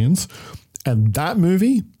fucking aliens. And that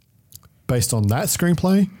movie, based on that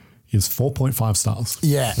screenplay, is 4.5 stars.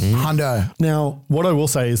 Yeah, hundo. Now, what I will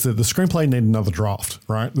say is that the screenplay needed another draft,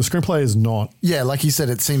 right? The screenplay is not... Yeah, like you said,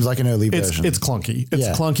 it seems like an early version. It's clunky.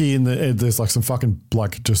 It's clunky in there's like some fucking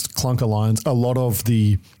like just clunker lines. A lot of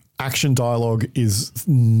the action dialogue is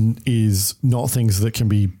not things that can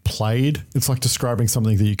be played. It's like describing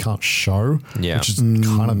something that you can't show, which is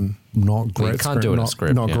kind of not great. You can't do it in a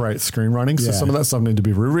script. Not great screenwriting. So some of that stuff need to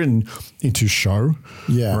be rewritten into show,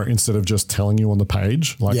 right, instead of just telling you on the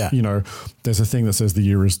page. Like, you know, there's a thing that says the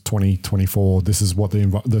year is 2024. This is what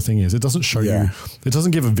the thing is. It doesn't show you. It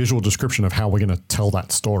doesn't give a visual description of how we're going to tell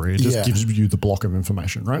that story. It just gives you the block of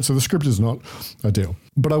information, right? So the script is not ideal.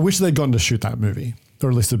 But I wish they'd gotten to shoot that movie, or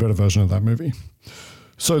at least a better version of that movie.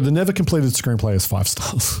 So the never completed screenplay is 5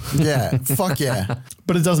 stars. Yeah, fuck yeah.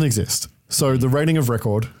 But it doesn't exist. So the rating of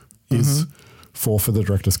record is 4 for the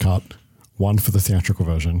director's cut, 1 for the theatrical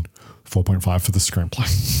version, 4.5 for the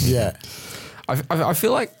screenplay. Yeah. I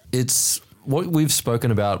feel like it's what we've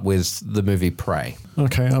spoken about with the movie Prey.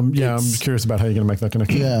 Okay. I'm curious about how you're going to make that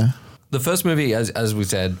connection. Yeah. The first movie, as we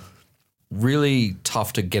said, really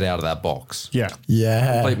tough to get out of that box. Yeah.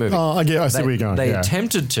 Yeah. Complete movie. Oh, I see where you're going. They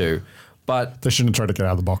attempted to, but... They shouldn't have tried to get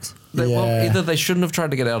out of the box. Well, either they shouldn't have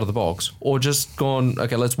tried to get out of the box or just gone,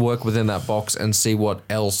 okay, let's work within that box and see what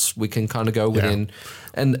else we can kind of go within.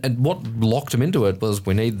 And what locked him into it was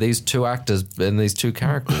we need these two actors and these two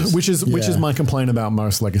characters. Which is my complaint about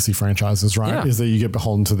most legacy franchises, right? Yeah. Is that you get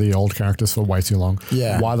beholden to the old characters for way too long.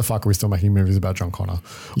 Yeah. Why the fuck are we still making movies about John Connor?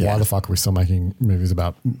 Yeah. Why the fuck are we still making movies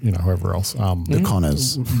about, whoever else? The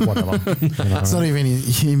Connors. Whatever. It's not even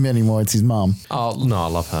him anymore, it's his mum. Oh, no, I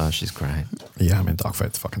love her. She's great. Yeah, I mean, Dark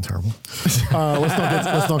Fate's fucking terrible.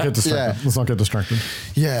 Let's not get distracted. Yeah. Let's not get distracted.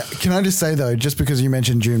 Yeah. Can I just say, though, just because you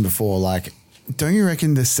mentioned Dune before, like, don't you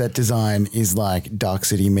reckon the set design is like Dark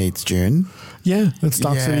City meets Dune? Yeah, it's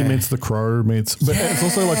Dark City meets The Crow meets, but it's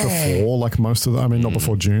also like before, like most of the, I mean, not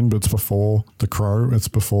before Dune, but it's before The Crow. It's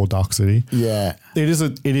before Dark City. Yeah, it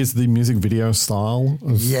is the music video style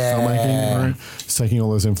of filmmaking. Right? It's taking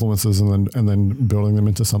all those influences and then building them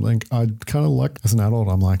into something. I kind of like, as an adult,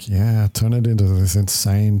 I'm like, yeah, turn it into this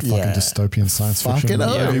insane fucking dystopian science fiction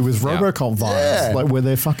movie with RoboCop vibes, like where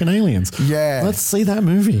they're fucking aliens. Yeah, let's see that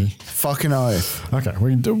movie. Fucking oath. Okay,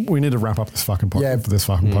 we need to wrap up this fucking podcast for this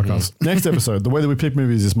fucking podcast. Next episode. The way that we pick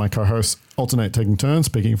movies is my co-hosts alternate taking turns,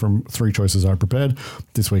 picking from 3 choices I prepared.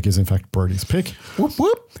 This week is in fact Brody's pick. Whoop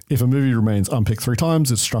whoop. If a movie remains unpicked 3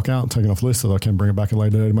 times, it's struck out and taken off the list so that I can bring it back at a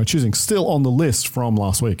later date of my choosing. Still on the list from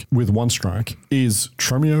last week with 1 strike is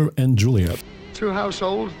Romeo and Juliet. 2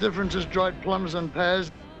 households, different as dried plums and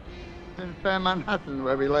pears, in fair Manhattan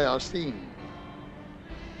where we lay our scene.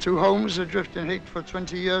 2 homes adrift in hate for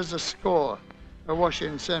 20 years, a score, awash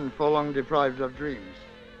in sin for long deprived of dreams.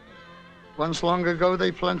 Once long ago they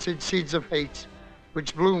planted seeds of hate,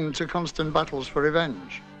 which bloomed to constant battles for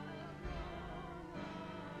revenge.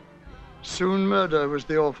 Soon murder was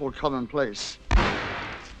the awful commonplace,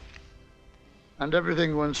 and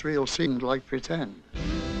everything once real seemed like pretend.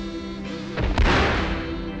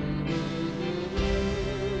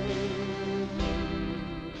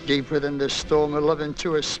 Deep within this storm, a love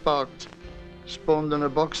into is sparked, spawned in a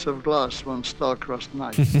box of glass one star-crossed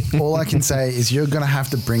night. All I can say is you're going to have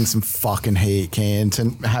to bring some fucking heat, Ken, to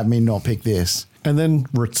have me not pick this. And then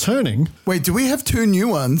returning... Wait, do we have 2 new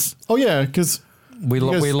ones? Oh, yeah, because... We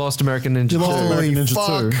lost American Ninja 2. You lost American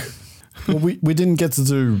Ninja 2. Well, we didn't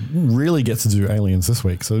really get to do Aliens this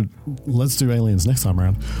week, so let's do Aliens next time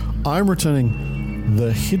around. I'm returning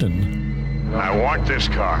The Hidden. I want this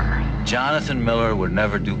car. Jonathan Miller would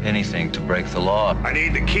never do anything to break the law. I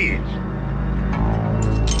need the keys.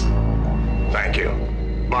 Thank you.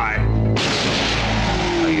 Bye.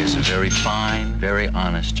 He is a very fine, very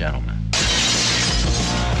honest gentleman.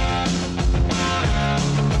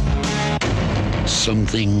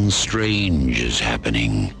 Something strange is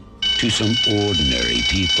happening to some ordinary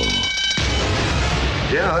people.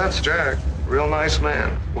 Yeah, that's Jack. Real nice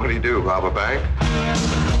man. What do you do, rob a bank?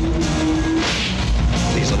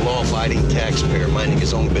 He's a law-abiding taxpayer minding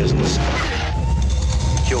his own business.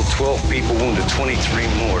 Killed 12 people, wounded 23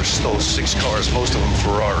 more, stole 6 cars, most of them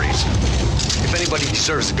Ferraris. If anybody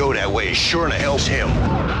deserves to go that way, it sure in the hell's him.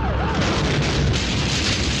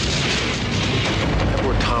 I've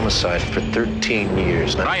worked homicide for 13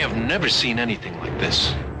 years. I have never seen anything like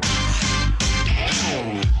this.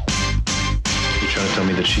 You trying to tell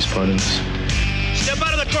me that she's part of this? Step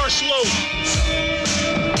out of the car slow.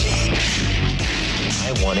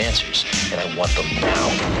 I want answers, and I want them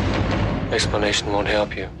now. Explanation won't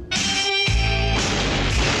help you.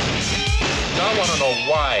 I want to know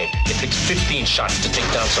why it takes 15 shots to take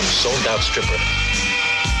down some sold-out stripper.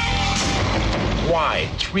 Why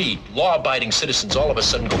 3 law-abiding citizens all of a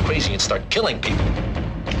sudden go crazy and start killing people.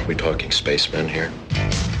 We talking spacemen here?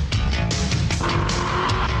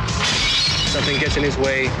 Something gets in his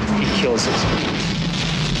way, he kills it.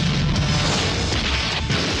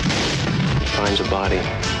 Finds a body,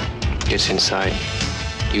 gets inside,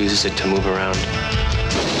 uses it to move around.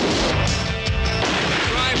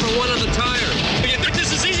 Try for one on the tire. You think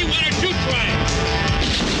this is easy? Why don't you try it?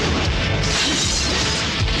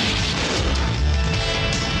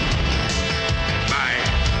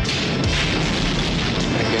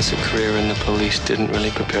 I guess a career in the police didn't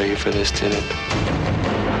really prepare you for this, did it?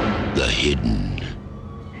 The Hidden.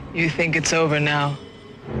 You think it's over now?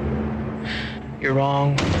 You're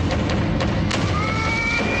wrong.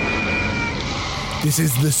 This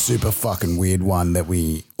is the super fucking weird one that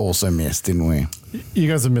we also missed, didn't we? You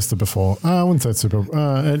guys have missed it before. I wouldn't say it's super.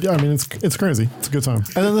 I mean, it's crazy. It's a good time.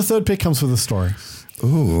 And then the third pick comes with a story.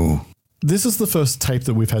 Ooh. This is the first tape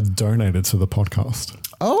that we've had donated to the podcast.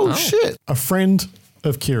 Oh. Shit. A friend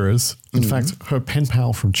of Kira's, in fact, her pen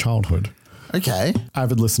pal from childhood. Okay.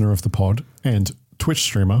 Avid listener of the pod and Twitch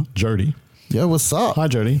streamer, Jody. Yo, what's up? Hi,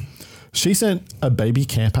 Jody. She sent a baby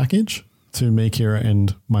care package to me, Kira,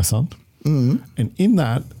 and my son. And in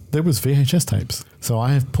that, there was VHS tapes. So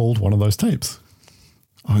I have pulled one of those tapes.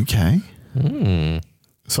 Okay.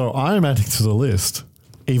 So I am adding to the list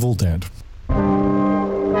Evil Dead.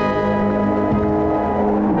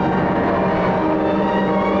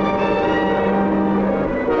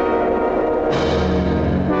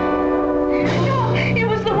 It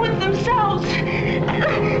was the woods themselves.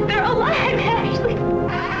 They're alive, Ashley.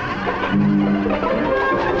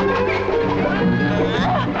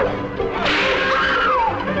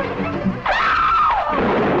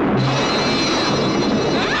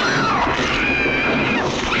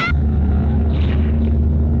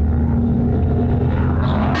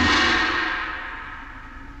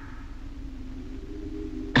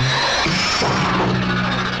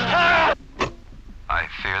 I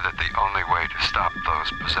fear that the only way to stop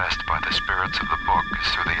those possessed by the spirits of the book is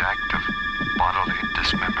through the act of bodily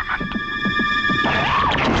dismemberment.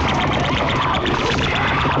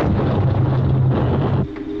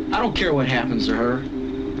 I don't care what happens to her.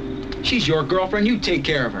 She's your girlfriend. You take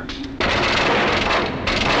care of her.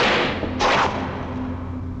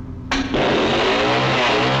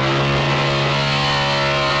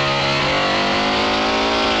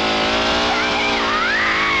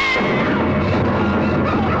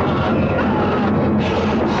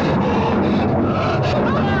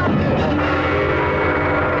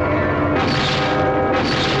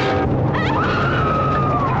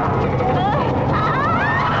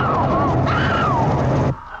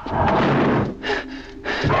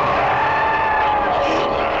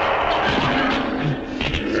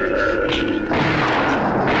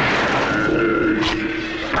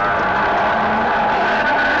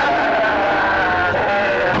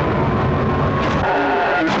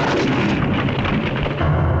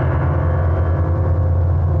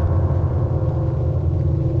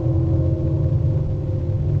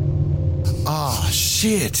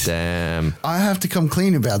 Shit. Damn. I have to come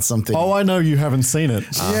clean about something. Oh, I know you haven't seen it.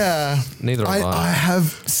 Yeah. Neither have I have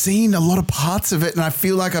seen a lot of parts of it, and I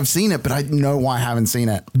feel like I've seen it, but I know why I haven't seen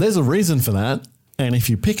it. There's a reason for that. And if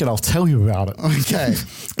you pick it, I'll tell you about it. Okay.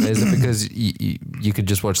 Is it because you could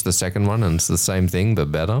just watch the second one and it's the same thing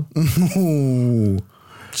but better? Ooh.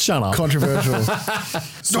 Shut up. Controversial. You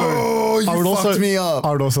fucked me up.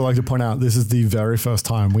 I would also like to point out this is the very first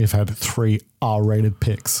time we've had 3 R-rated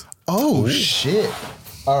picks. Oh, shit.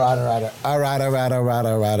 All right.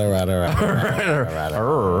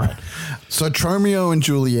 So Tromeo and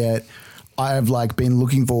Juliet, I have been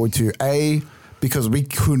looking forward to, because we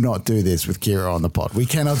could not do this with Kira on the pod. We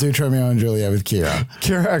cannot do Tromeo and Juliet with Kira.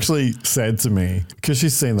 Kira actually said to me, because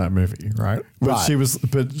she's seen that movie, right? But Right.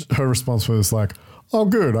 her response was like, oh,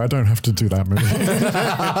 good, I don't have to do that movie.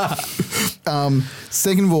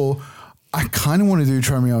 Second of all, I kind of want to do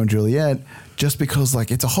Tromeo and Juliet just because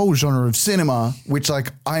it's a whole genre of cinema, which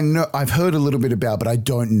I know I've heard a little bit about, but I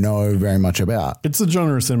don't know very much about. It's a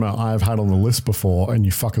genre of cinema I've had on the list before and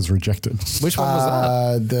you fuckers rejected. Which one was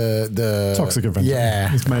that? The Toxic Avenger.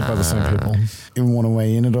 Yeah. It's made by the same people. You want to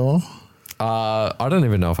weigh in at all? I don't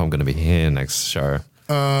even know if I'm going to be here next show.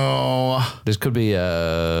 Oh, This could be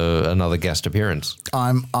another guest appearance.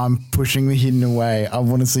 I'm pushing the hidden away. I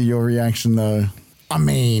want to see your reaction though. I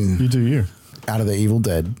mean, you do you. Out of the Evil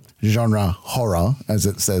Dead genre horror, as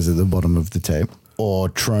it says at the bottom of the tape, or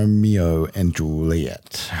Tromeo and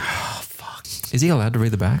Juliet. Is he allowed to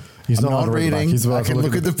read the back? He's I'm not allowed not to read the back. reading. He's allowed I can to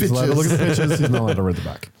look at the He's allowed to look at the pictures. pictures. He's not allowed to read the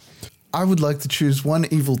back. I would like to choose one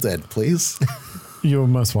Evil Dead, please. You're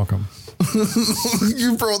most welcome.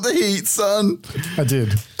 You brought the heat, son. I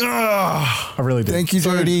did. I really did. Thank you,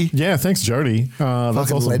 Jody. Yeah, thanks, Jody. That's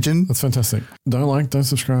Fucking awesome. legend. That's fantastic. Don't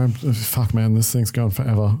subscribe. Fuck, man, this thing's going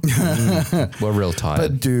forever. We're real tired.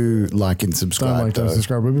 But do like and subscribe. Don't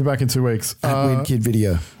subscribe. We'll be back in 2 weeks. At Weird Kid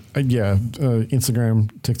Video.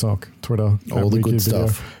 Instagram, TikTok, Twitter. All the Weird good Kid Video.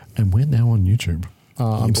 stuff. And we're now on YouTube.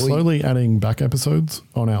 I'm boy. slowly adding back episodes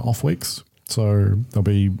on our off weeks. So there'll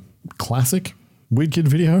be classic Weird Kid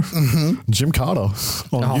Video. Jim Carter on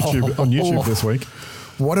YouTube this week.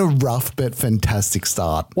 What a rough but fantastic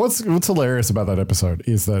start. What's hilarious about that episode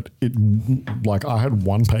is that it, I had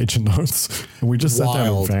 1 page of notes and we just sat down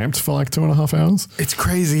and Wild. vamped for 2.5 hours. It's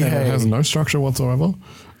crazy. And Hey, it has no structure whatsoever.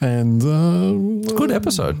 And Good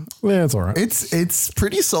episode. Yeah, it's all right. it's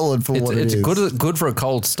pretty solid for what it It's is. good for a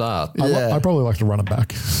cold start. I probably like to run it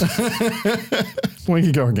back. We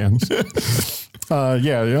could go again. I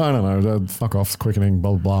don't know. Fuck off, Quickening,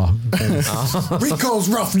 blah, blah, blah. Recall's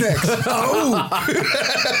Roughnecks. Oh.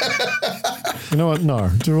 You know what? No.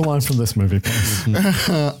 Do a line from this movie, please.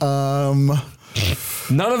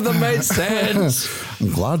 None of them made sense.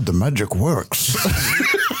 I'm glad the magic works.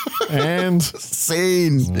 And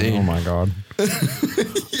Scene. Oh my God.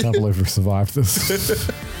 Can't believe we've survived this.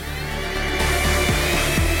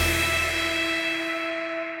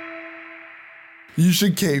 You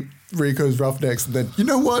should keep Rico's Roughnecks. And then, you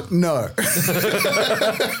know what? No.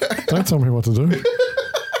 Don't tell me what to do.